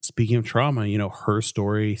speaking of trauma, her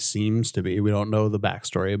story seems to be, we don't know the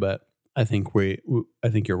backstory, but I think I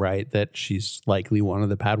think you're right that she's likely one of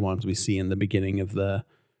the Padawans we see in the beginning of the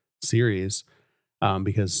series.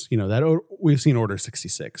 Because, that we've seen Order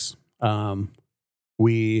 66.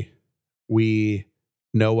 We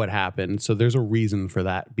know what happened. So there's a reason for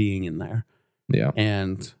that being in there. Yeah.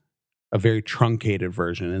 And a very truncated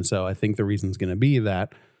version. And so I think the reason is going to be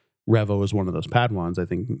that Reva was one of those Padawans. I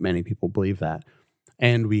think many people believe that.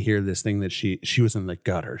 And we hear this thing that she was in the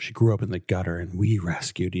gutter. She grew up in the gutter and we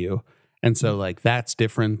rescued you. And so like that's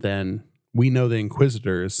different than we know the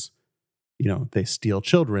Inquisitors, they steal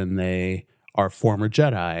children. They are former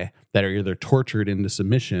Jedi that are either tortured into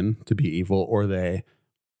submission to be evil or they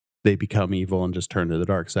become evil and just turn to the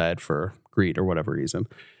dark side for greed or whatever reason.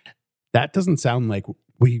 That doesn't sound like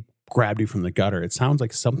we grabbed you from the gutter. It sounds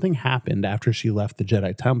like something happened after she left the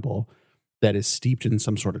Jedi Temple that is steeped in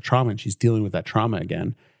some sort of trauma, and she's dealing with that trauma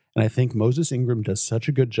again. And I think Moses Ingram does such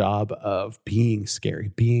a good job of being scary,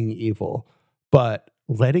 being evil, but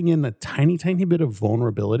letting in a tiny, tiny bit of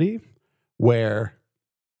vulnerability where,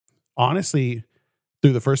 honestly,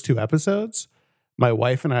 through the first 2 episodes, my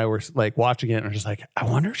wife and I were like watching it and we're just like, I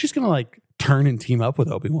wonder if she's going to like turn and team up with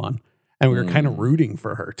Obi-Wan. And we were kind of rooting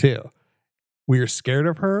for her too. We were scared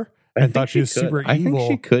of her and thought she was super evil. I think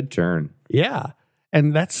she could turn. Yeah.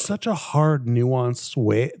 And that's such a hard,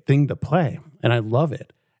 nuanced thing to play. And I love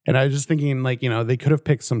it. And I was just thinking, like, they could have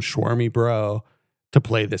picked some Schwarmy bro to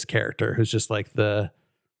play this character who's just like the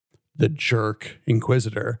jerk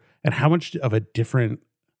Inquisitor. And how much of a different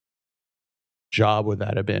job would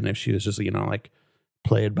that have been if she was just, like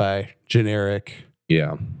played by generic,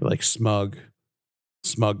 like smug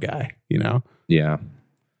guy, Yeah.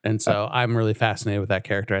 And so I'm really fascinated with that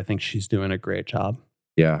character. I think she's doing a great job.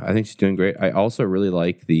 Yeah, I think she's doing great. I also really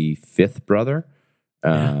like the 5th brother.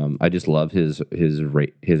 I just love his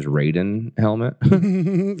Raiden helmet.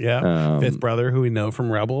 Yeah, 5th brother who we know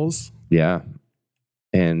from Rebels. Yeah,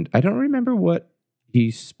 and I don't remember what he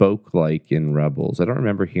spoke like in Rebels. I don't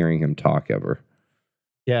remember hearing him talk ever.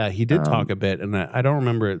 Yeah, he did talk a bit, and I don't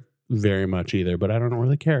remember it very much either. But I don't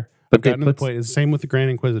really care. But I've gotten to the point. It's the same with the Grand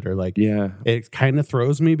Inquisitor. Like, it kind of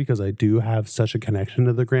throws me because I do have such a connection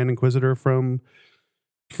to the Grand Inquisitor from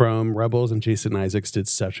Rebels, and Jason Isaacs did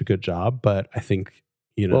such a good job. But I think,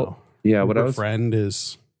 what friend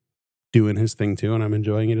is doing his thing too, and I'm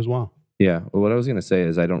enjoying it as well. Yeah. Well, what I was going to say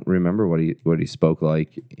is I don't remember what he spoke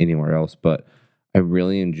like anywhere else, but I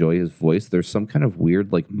really enjoy his voice. There's some kind of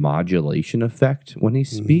weird like modulation effect when he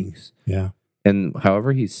speaks. Yeah. And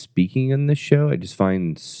however he's speaking in this show, I just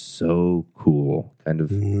find so cool. Kind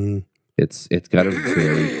of, it's got a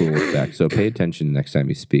very cool effect. So pay attention next time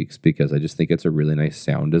he speaks because I just think it's a really nice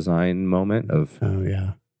sound design moment of. Oh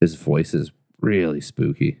yeah, his voice is really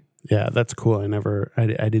spooky. Yeah, that's cool.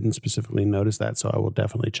 I didn't specifically notice that, so I will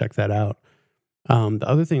definitely check that out.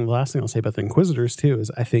 The last thing I'll say about the Inquisitors too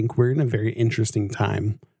is I think we're in a very interesting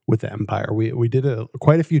time with the Empire. We did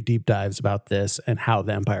quite a few deep dives about this and how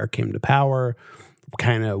the Empire came to power,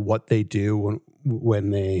 kind of what they do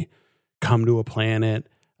when they come to a planet.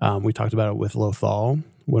 We talked about it with Lothal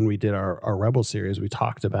when we did our Rebel series. We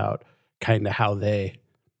talked about kind of how they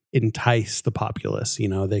entice the populace.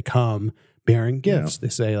 They come bearing gifts. They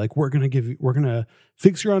say like, we're going to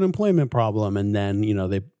fix your unemployment problem. And then,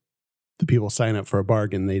 the people sign up for a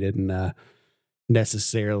bargain they didn't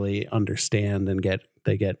necessarily understand and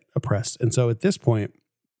they get oppressed. And so at this point,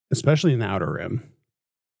 especially in the Outer Rim,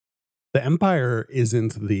 the Empire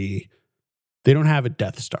they don't have a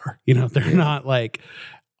Death Star. They're not like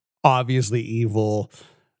obviously evil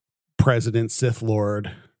President Sith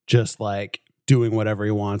Lord just like doing whatever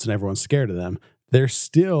he wants and everyone's scared of them. There's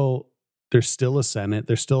still a Senate.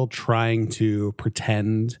 They're still trying to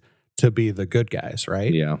pretend to be the good guys,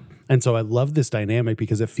 right? Yeah. And so I love this dynamic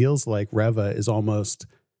because it feels like Reva is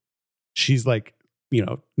she's like,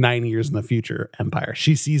 9 years in the future Empire.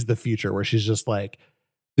 She sees the future where she's just like,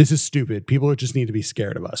 this is stupid. People just need to be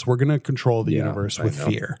scared of us. We're going to control the universe with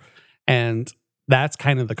fear. And that's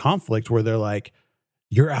kind of the conflict where they're like,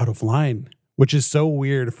 you're out of line, which is so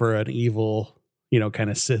weird for an evil, kind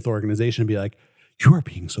of Sith organization to be like, you are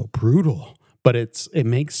being so brutal. But it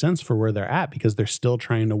makes sense for where they're at because they're still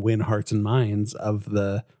trying to win hearts and minds of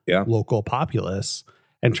the local populace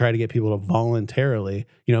and try to get people to voluntarily,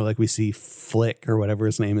 like we see Flick or whatever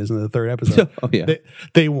his name is in the 3rd episode. Oh, yeah.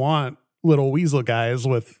 They want little weasel guys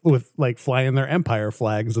with like flying their Empire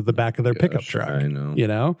flags at the back of their pickup truck. I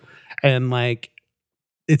know. And like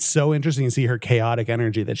it's so interesting to see her chaotic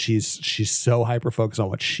energy that she's so hyper focused on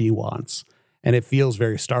what she wants. And it feels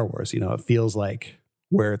very Star Wars, it feels like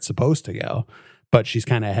where it's supposed to go, but she's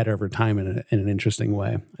kind of ahead of her time in an interesting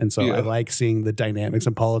way. And so I like seeing the dynamics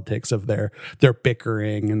and politics of their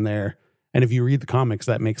bickering and if you read the comics,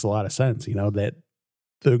 that makes a lot of sense, that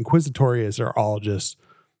the Inquisitorius are all just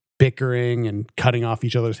bickering and cutting off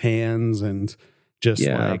each other's hands and just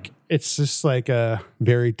like, it's just like a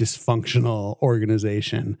very dysfunctional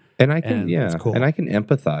organization. And I can, cool. And I can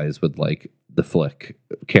empathize with like the Flick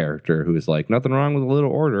character who is like, nothing wrong with a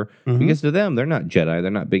little order because to them, they're not Jedi.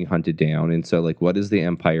 They're not being hunted down. And so like, what is the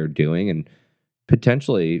Empire doing? And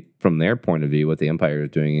potentially, from their point of view, what the Empire is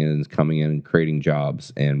doing is coming in and creating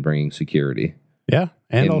jobs and bringing security. Yeah.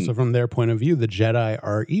 And also from their point of view, the Jedi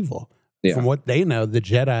are evil. Yeah. From what they know, the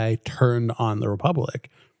Jedi turned on the Republic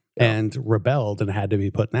and rebelled and had to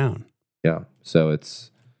be put down. Yeah. So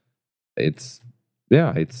it's I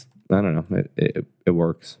don't know. It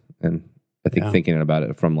works. And I think thinking about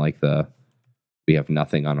it from like we have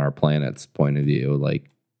nothing on our planet's point of view, like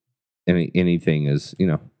anything is,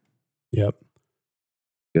 Yep.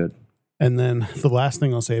 Good. And then the last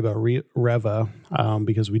thing I'll say about Reva,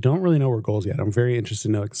 because we don't really know her goals yet. I'm very interested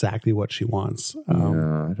to know exactly what she wants. I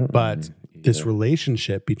don't but this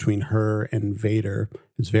relationship between her and Vader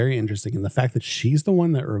is very interesting. And the fact that she's the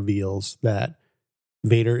one that reveals that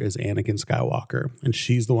Vader is Anakin Skywalker, and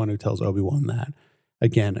she's the one who tells Obi-Wan that.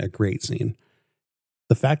 Again, a great scene.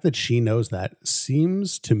 The fact that she knows that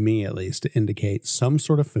seems, to me at least, to indicate some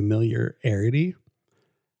sort of familiarity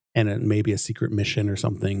and it may be a secret mission or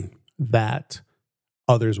something that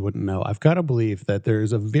others wouldn't know. I've got to believe that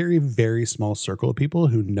there's a very, very small circle of people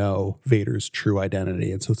who know Vader's true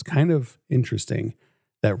identity. And so it's kind of interesting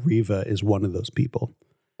that Reva is one of those people.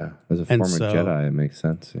 Yeah, as a former Jedi, it makes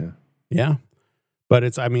sense. Yeah. Yeah. But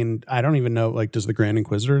I don't even know, like, does the Grand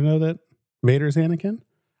Inquisitor know that Vader's Anakin?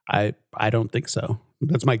 I don't think so.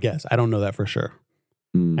 That's my guess. I don't know that for sure.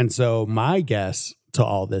 And so my guess to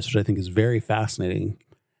all this, which I think is very fascinating,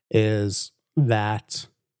 is that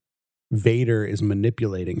Vader is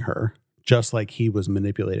manipulating her just like he was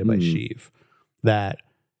manipulated by Sheev. That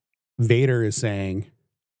Vader is saying,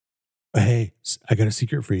 hey, I got a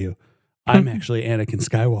secret for you. I'm actually Anakin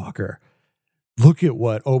Skywalker. Look at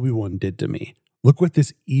what Obi-Wan did to me. Look what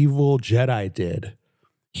this evil Jedi did.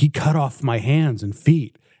 He cut off my hands and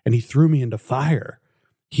feet and he threw me into fire.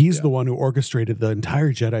 He's the one who orchestrated the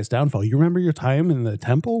entire Jedi's downfall. You remember your time in the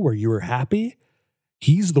temple where you were happy?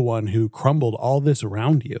 He's the one who crumbled all this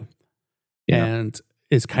around you and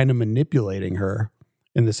is kind of manipulating her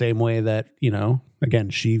in the same way that, again,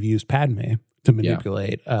 Sheev used Padme to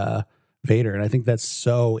manipulate Vader. And I think that's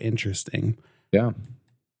so interesting. Yeah.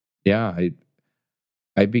 Yeah.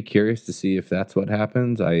 I'd be curious to see if that's what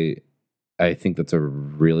happens. I think that's a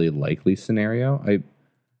really likely scenario.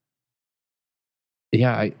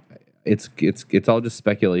 It's all just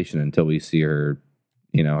speculation until we see her,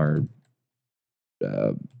 her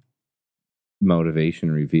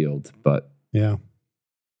motivation revealed. But yeah,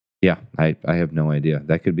 I have no idea.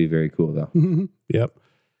 That could be very cool though. Yep.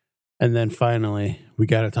 And then finally, we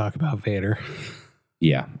got to talk about Vader.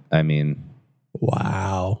 Yeah, I mean,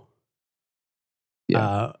 wow.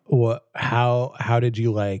 Yeah. How did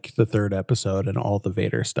you like the third episode and all the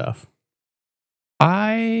Vader stuff?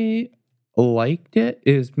 I liked it.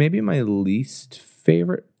 It is maybe my least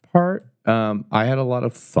favorite part. I had a lot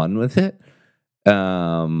of fun with it.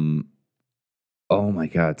 Oh my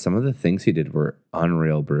God, some of the things he did were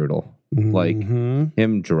unreal brutal. Like him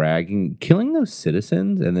killing those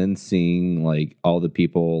citizens and then seeing like all the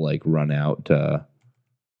people like run out to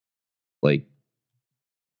like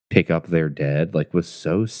pick up their dead, like was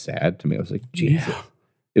so sad to me. I was like, Jesus. Yeah.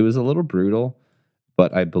 It was a little brutal,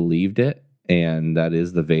 but I believed it. And that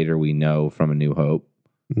is the Vader we know from A New Hope,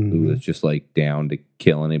 who was just like down to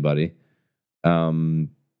kill anybody.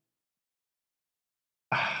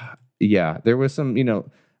 Yeah, there was some,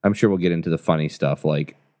 I'm sure we'll get into the funny stuff,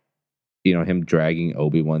 like, him dragging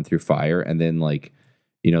Obi-Wan through fire, and then like,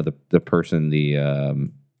 the person,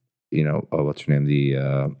 what's her name?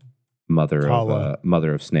 The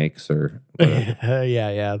mother of snakes, or yeah.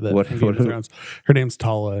 Her name's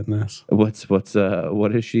Tala in this.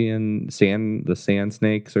 What is she in? The sand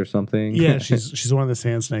snakes or something? Yeah, she's one of the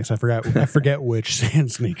sand snakes. I forget which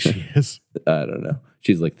sand snake she is. I don't know.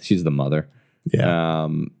 She's the mother. Yeah.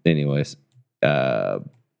 Anyways, her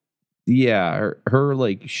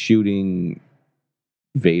like shooting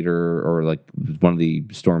Vader or like one of the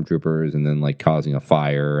stormtroopers and then like causing a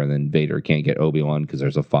fire, and then Vader can't get Obi-Wan because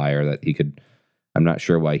there's a fire that he could. I'm not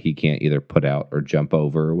sure why he can't either put out or jump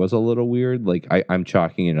over. Was a little weird. Like I'm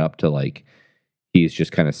chalking it up to like he's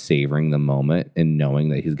just kind of savoring the moment and knowing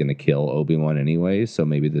that he's going to kill Obi-Wan anyway. So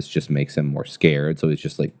maybe this just makes him more scared. So he's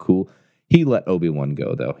just like, cool. He let Obi-Wan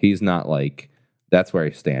go though. He's not like, that's where I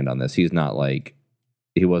stand on this. He's not like,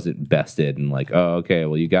 he wasn't bested and like, oh, okay,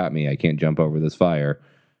 well, you got me. I can't jump over this fire,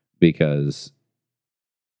 because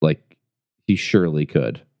like he surely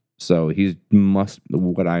could. So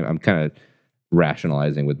I'm kind of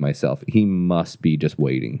rationalizing with myself. He must be just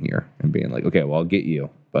waiting here and being like, okay, well, I'll get you,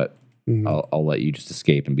 but I'll let you just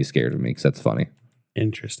escape and be scared of me because that's funny.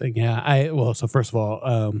 Interesting. Yeah. So first of all,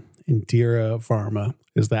 Indira Varma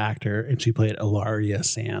is the actor, and she played Elaria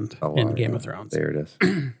Sand in Game of Thrones. There it is.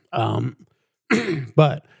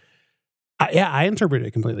 But I interpret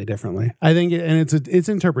it completely differently. I think, it's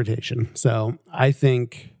interpretation. So I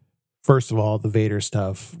think, first of all, the Vader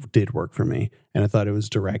stuff did work for me, and I thought it was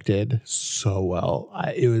directed so well.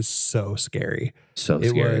 It was so scary. So It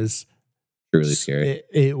scary. was Truly scary.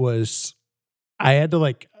 It was. I had to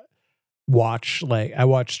I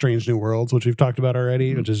watched Strange New Worlds, which we've talked about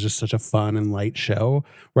already, which is just such a fun and light show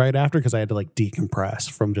right after, because I had to decompress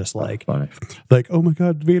from just Funny. oh my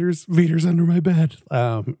god, Vader's under my bed.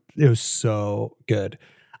 It was so good.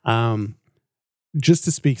 Just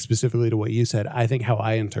to speak specifically to what you said, I think how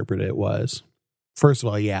I interpret it was, first of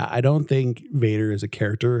all, yeah, I don't think Vader is a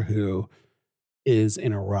character who is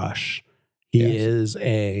in a rush. He is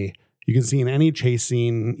you can see in any chase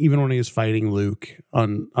scene, even when he was fighting Luke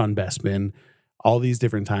on Bespin, all these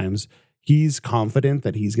different times, he's confident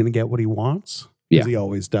that he's going to get what he wants, because he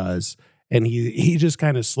always does. And he just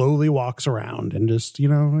kind of slowly walks around and just,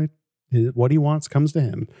 what he wants comes to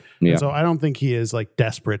him. Yeah. And so I don't think he is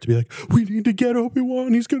desperate to be we need to get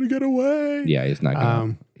Obi-Wan. He's going to get away. Yeah, he's not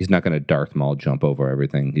gonna Darth Maul jump over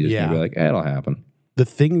everything. He's just gonna be it'll happen. The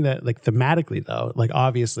thing that thematically though,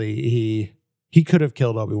 obviously he could have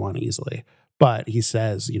killed Obi-Wan easily, but he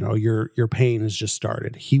says, your pain has just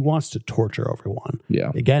started. He wants to torture Obi-Wan.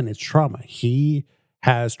 Yeah. Again, it's trauma. He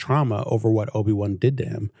has trauma over what Obi-Wan did to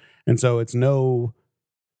him. And so it's no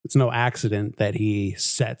accident that he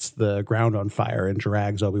sets the ground on fire and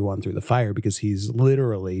drags Obi-Wan through the fire, because he's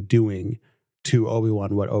literally doing to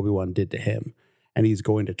Obi-Wan what Obi-Wan did to him. And he's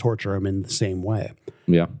going to torture him in the same way.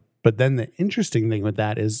 Yeah. But then the interesting thing with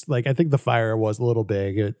that is, I think the fire was a little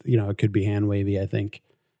big. It could be hand wavy. I think,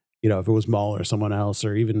 if it was Maul or someone else,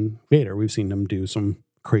 or even Vader, we've seen him do some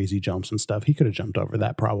crazy jumps and stuff. He could have jumped over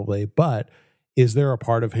that probably. But is there a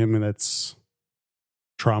part of him that's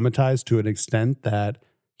traumatized to an extent that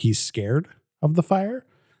he's scared of the fire?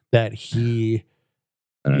 That he,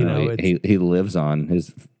 I don't know. He lives on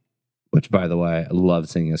his. Which, by the way, I love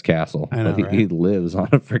seeing his castle. I know, he lives on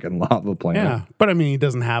a freaking lava planet. Yeah, but I mean, he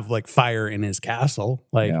doesn't have fire in his castle.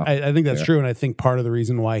 I think that's true, and I think part of the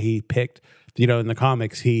reason why he picked, in the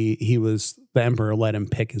comics, he was the Emperor let him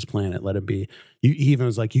pick his planet, let him be. He even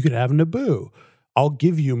was you could have Naboo. I'll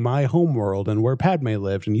give you my homeworld and where Padme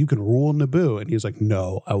lived, and you can rule Naboo. And he was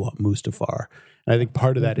no, I want Mustafar. And I think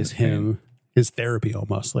part of that is his therapy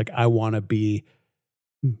almost. I want to be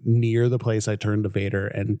near the place I turn to Vader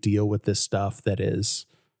and deal with this stuff that is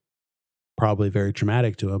probably very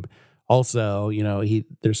traumatic to him. Also,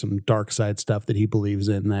 there's some dark side stuff that he believes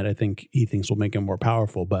in that I think he thinks will make him more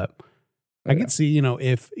powerful. But I could see,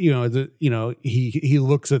 if he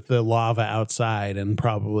looks at the lava outside and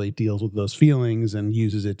probably deals with those feelings and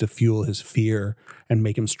uses it to fuel his fear and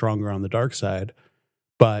make him stronger on the dark side.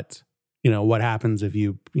 But what happens if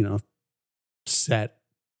you set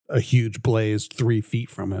a huge blaze 3 feet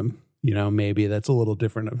from him? Maybe that's a little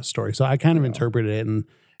different of a story. So I kind of interpreted it, and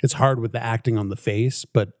it's hard with the acting on the face,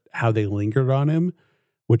 but how they lingered on him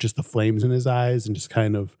with just the flames in his eyes and just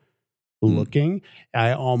kind of looking.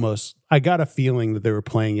 I got a feeling that they were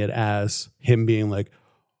playing it as him being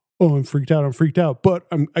oh, I'm freaked out, but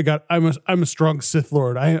I'm a strong Sith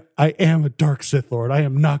Lord. I am a dark Sith Lord. I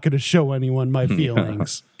am not going to show anyone my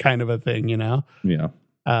feelings, kind of a thing, Yeah.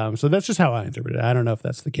 So that's just how I interpret it. I don't know if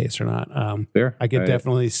that's the case or not. Fair. I could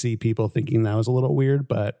definitely see people thinking that was a little weird,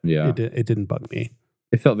 but it didn't bug me.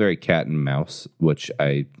 It felt very cat and mouse, which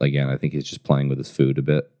I think he's just playing with his food a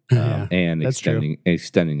bit, and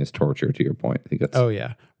extending his torture. To your point, I think that's. Oh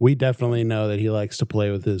yeah, we definitely know that he likes to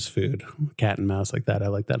play with his food, cat and mouse like that. I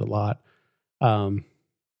like that a lot.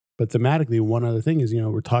 But thematically, one other thing is,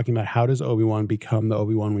 we're talking about how does Obi-Wan become the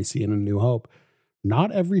Obi-Wan we see in A New Hope.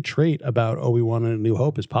 Not every trait about Obi-Wan in A New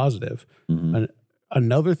Hope is positive. Mm-hmm.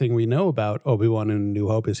 Another thing we know about Obi-Wan in A New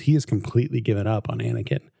Hope is he has completely given up on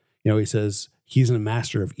Anakin. He says he's a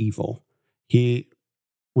master of evil.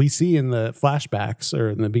 We see in the flashbacks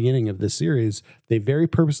or in the beginning of this series, they very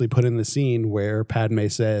purposely put in the scene where Padme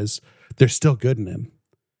says there's still good in him.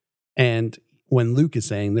 And when Luke is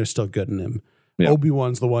saying there's still good in him,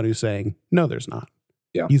 Obi-Wan's the one who's saying, no, there's not.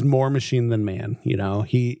 Yeah. He's more machine than man.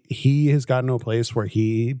 He has gotten to a place where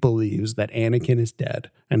he believes that Anakin is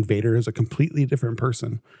dead and Vader is a completely different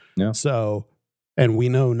person. Yeah. So, and we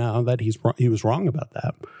know now that he was wrong about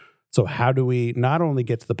that. So how do we not only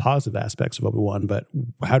get to the positive aspects of Obi-Wan, but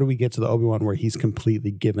how do we get to the Obi-Wan where he's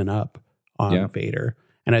completely given up on Vader?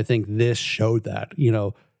 And I think this showed that,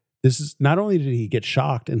 this is not only did he get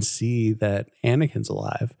shocked and see that Anakin's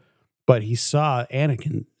alive, but he saw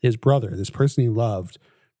Anakin, his brother, this person he loved,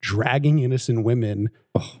 dragging innocent women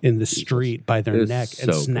in the street by their neck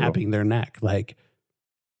and snapping their neck.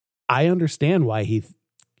 I understand why he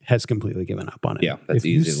has completely given up on it. Yeah, that's If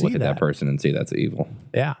you easy to look see at that person and see that's evil.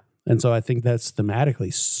 Yeah. And so I think that's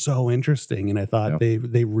thematically so interesting. And I thought Yeah.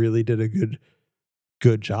 they really did a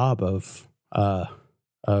good job of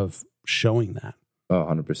showing that. Oh,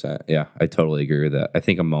 100%. Yeah, I totally agree with that. I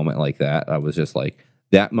think a moment like that, I was just like,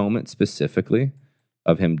 that moment specifically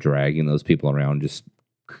of him dragging those people around, just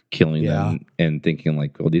killing them and thinking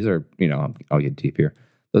like, well, these are, I'll get deep here.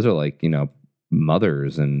 Those are like,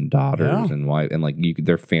 mothers and daughters and wife and like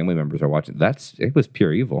their family members are watching. It was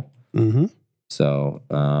pure evil. Mm-hmm. So,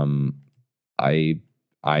 I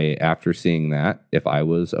after seeing that, if I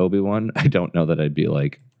was Obi-Wan, I don't know that I'd be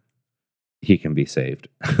like, he can be saved.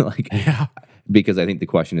 Because I think the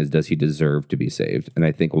question is, does he deserve to be saved? And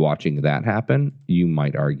I think watching that happen, you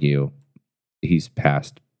might argue he's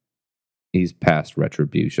past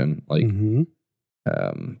retribution. Like,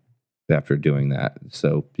 after doing that,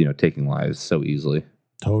 so taking lives so easily.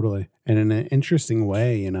 Totally. And in an interesting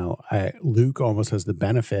way, Luke almost has the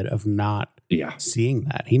benefit of not seeing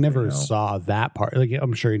that. He never saw that part. Like,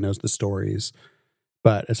 I'm sure he knows the stories,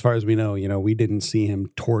 but as far as we know, we didn't see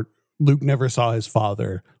him Luke never saw his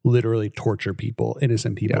father literally torture people,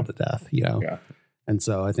 innocent people to death, Yeah. And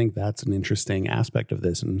so I think that's an interesting aspect of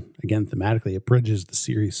this. And again, thematically, it bridges the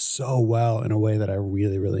series so well in a way that I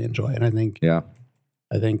really, really enjoy. And I think,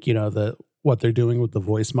 what they're doing with the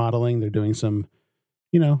voice modeling, they're doing some,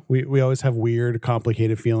 we always have weird,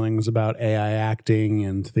 complicated feelings about AI acting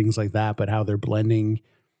and things like that, but how they're blending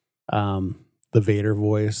the Vader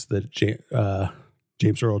voice, the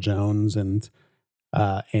James Earl Jones and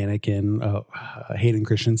Anakin, Hayden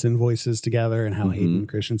Christensen voices together, and how Hayden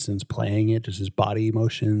Christensen's playing it, just his body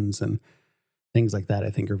emotions and things like that, I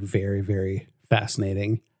think are very, very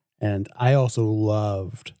fascinating. And I also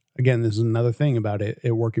loved, again, this is another thing about it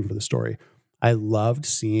working for the story. I loved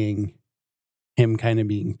seeing him kind of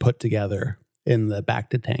being put together in the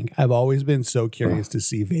Bacta tank. I've always been so curious to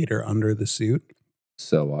see Vader under the suit.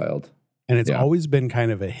 So wild. And it's always been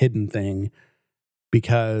kind of a hidden thing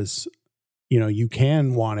because you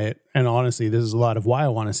can want it. And honestly, this is a lot of why I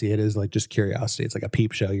want to see it is like just curiosity. It's like a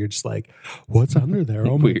peep show. You're just like, what's under there?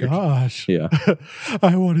 Oh my gosh. Yeah.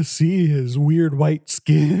 I want to see his weird white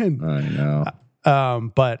skin. I know.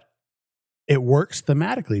 But it works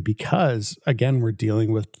thematically because, again, we're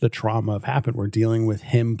dealing with the trauma of happened. We're dealing with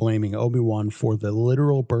him blaming Obi-Wan for the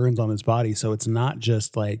literal burns on his body. So it's not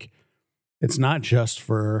just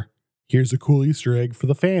for here's a cool Easter egg for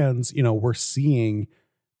the fans. We're seeing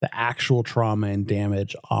the actual trauma and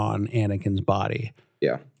damage on Anakin's body.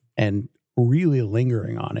 Yeah. And really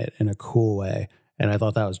lingering on it in a cool way. And I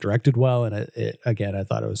thought that was directed well. And I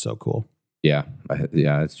thought it was so cool. Yeah.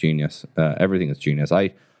 It's genius. Everything is genius.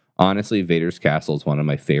 Honestly, Vader's Castle is one of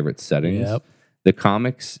my favorite settings. Yep. The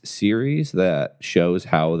comics series that shows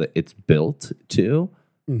how it's built too,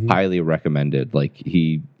 highly recommended. Like,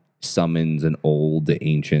 he summons an old,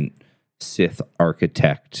 ancient Sith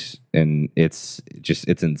architect, and it's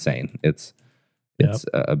insane. It's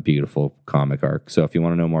a beautiful comic arc. So if you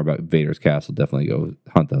want to know more about Vader's Castle, definitely go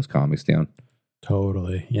hunt those comics down.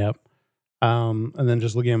 Totally. Yep. And then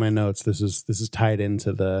just looking at my notes, this is tied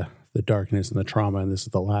into the darkness and the trauma, and this is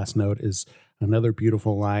the last note is another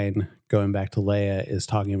beautiful line going back to Leia is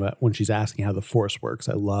talking about when she's asking how the Force works.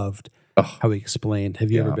 I loved how he explained,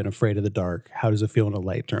 have you ever been afraid of the dark? How does it feel when a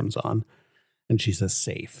light turns on? And she says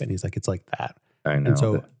safe. And he's like, it's like that. I know. And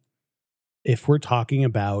so if we're talking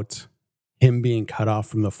about him being cut off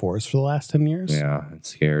from the Force for the last 10 years. Yeah, it's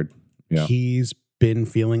scared. Yeah. He's been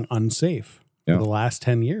feeling unsafe for the last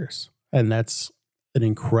 10 years. And that's an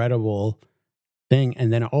incredible thing.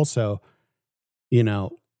 And then also,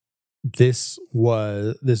 this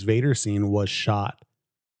Vader scene was shot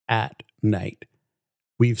at night.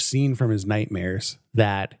 We've seen from his nightmares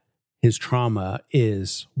that his trauma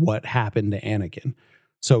is what happened to Anakin.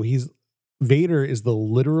 So Vader is the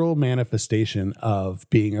literal manifestation of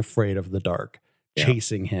being afraid of the dark,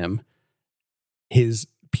 chasing him, his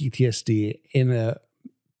PTSD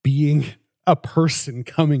being a person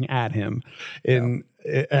coming at him. And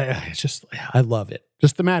it's just, I love it.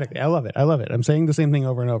 Just thematically, I love it. I love it. I'm saying the same thing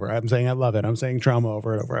over and over. I'm saying I love it. I'm saying trauma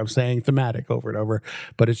over and over. I'm saying thematic over and over.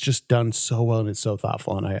 But it's just done so well and it's so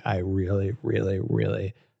thoughtful. And I really, really,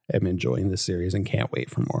 really am enjoying this series and can't wait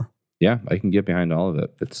for more. Yeah, I can get behind all of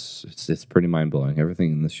it. It's pretty mind blowing.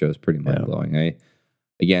 Everything in this show is pretty mind blowing. I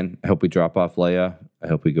hope we drop off Leia. I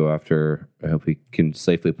hope we can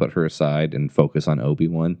safely put her aside and focus on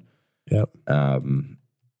Obi-Wan. Yep.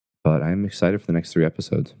 But I'm excited for the next 3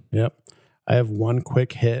 episodes. Yep. I have one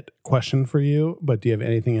quick hit question for you, but do you have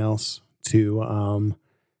anything else to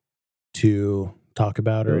talk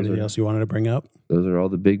about or anything else you wanted to bring up? Those are all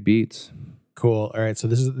the big beats. Cool. All right. So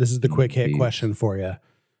this is the quick hit Beats. question for you.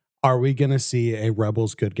 Are we going to see a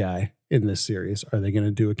Rebels good guy in this series? Are they going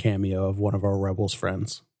to do a cameo of one of our Rebels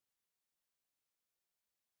friends?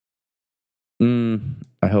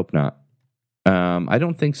 I hope not. I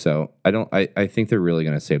don't think so. I think they're really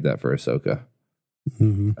going to save that for Ahsoka.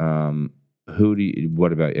 Mm-hmm.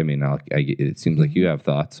 What about, I mean, it seems like you have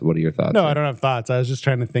thoughts. What are your thoughts? No, I don't have thoughts. I was just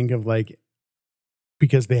trying to think of like,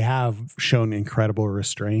 because they have shown incredible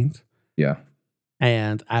restraint. Yeah.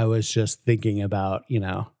 And I was just thinking about,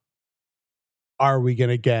 are we going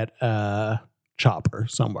to get a Chopper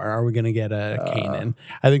somewhere? Are we going to get a Kanan?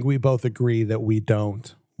 I think we both agree that we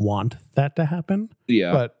don't want that to happen.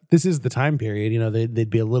 Yeah. But this is the time period. They'd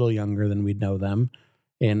be a little younger than we'd know them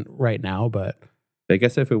in right now. But I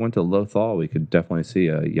guess if we went to Lothal, we could definitely see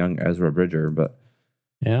a young Ezra Bridger. But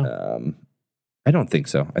yeah, I don't think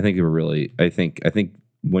so. I think I think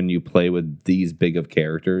when you play with these big of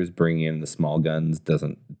characters, bringing in the small guns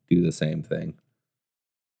doesn't do the same thing.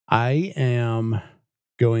 I'm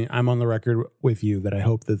on the record with you that I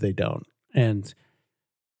hope that they don't. And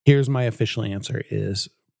here's my official answer is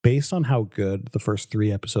based on how good the first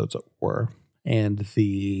 3 episodes were and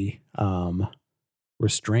the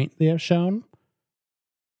restraint they have shown.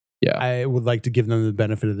 Yeah. I would like to give them the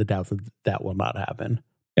benefit of the doubt that that will not happen.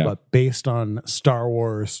 Yeah. But based on Star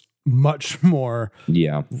Wars much more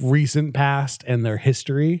recent past and their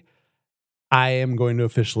history, I am going to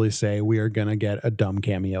officially say we are going to get a dumb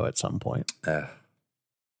cameo at some point.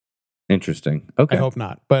 Interesting. Okay. I hope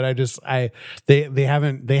not, but they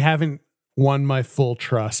haven't won my full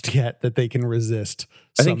trust yet that they can resist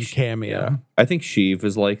some cameo. Yeah. I think Sheev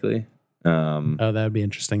is likely. Oh, that would be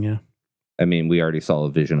interesting. Yeah. I mean, we already saw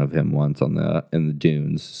a vision of him once in the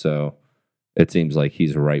dunes, so it seems like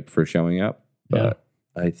he's ripe for showing up. But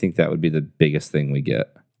I think that would be the biggest thing we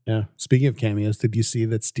get. Yeah. Speaking of cameos, did you see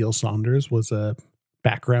that Steele Saunders was a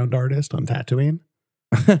background artist on Tatooine?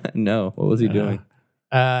 No. What was he doing?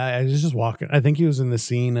 I was just walking. I think he was in the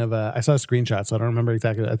scene of I saw a screenshot, so I don't remember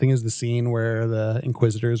exactly. I think it was the scene where the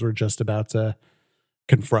Inquisitors were just about to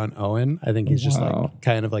confront Owen. I think he's just like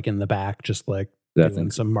kind of like in the back, just like doing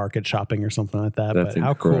some market shopping or something like that. But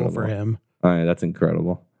how cool for him. That's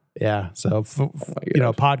incredible. Yeah. So,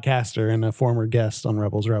 podcaster and a former guest on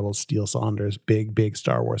Rebels, Steele Saunders, big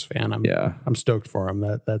Star Wars fan. I'm stoked for him.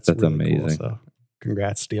 That's really amazing. Cool, so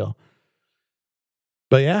congrats, Steele.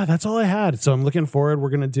 But yeah, that's all I had. So I'm looking forward. We're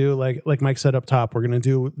going to do like Mike said up top, we're going to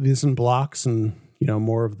do these in blocks and,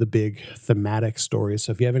 more of the big thematic stories.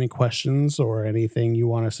 So if you have any questions or anything you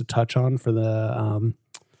want us to touch on for the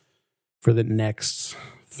next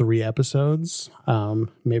 3 episodes,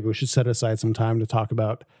 maybe we should set aside some time to talk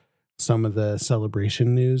about some of the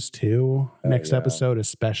celebration news too. Next episode,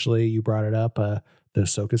 especially, you brought it up, the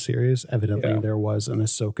Ahsoka series. Evidently there was an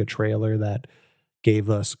Ahsoka trailer that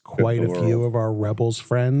gave us quite a few of our Rebels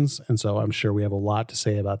friends. And so I'm sure we have a lot to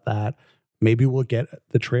say about that. Maybe we'll get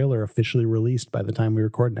the trailer officially released by the time we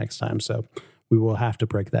record next time. So we will have to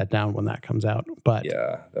break that down when that comes out. But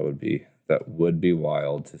yeah, that would be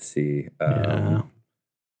wild to see. And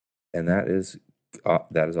that is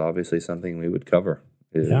obviously something we would cover.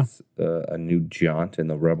 Is a new jaunt in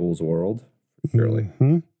the Rebels world, surely.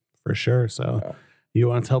 Mm-hmm. For sure. So you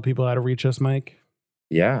want to tell people how to reach us, Mike?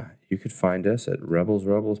 Yeah, you could find us at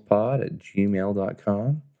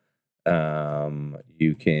rebelsrebelspod@gmail.com.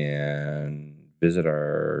 You can visit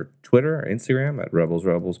our Twitter or Instagram at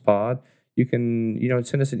rebelsrebelspod. You can,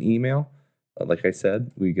 send us an email. Like I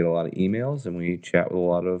said, we get a lot of emails and we chat with a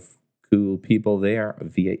lot of cool people there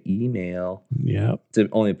via email. Yeah. It's the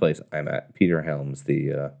only place I'm at. Peter Helms,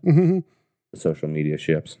 the social media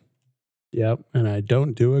ships. Yep, and I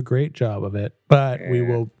don't do a great job of it, but we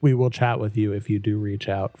will chat with you if you do reach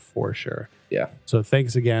out for sure. Yeah. So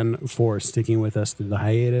thanks again for sticking with us through the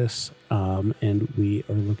hiatus, and we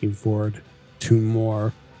are looking forward to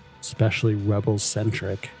more, especially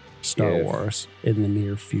Rebels-centric Star Wars in the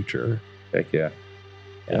near future. Heck yeah.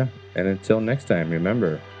 Yeah. And until next time,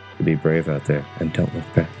 remember to be brave out there and don't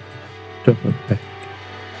look back.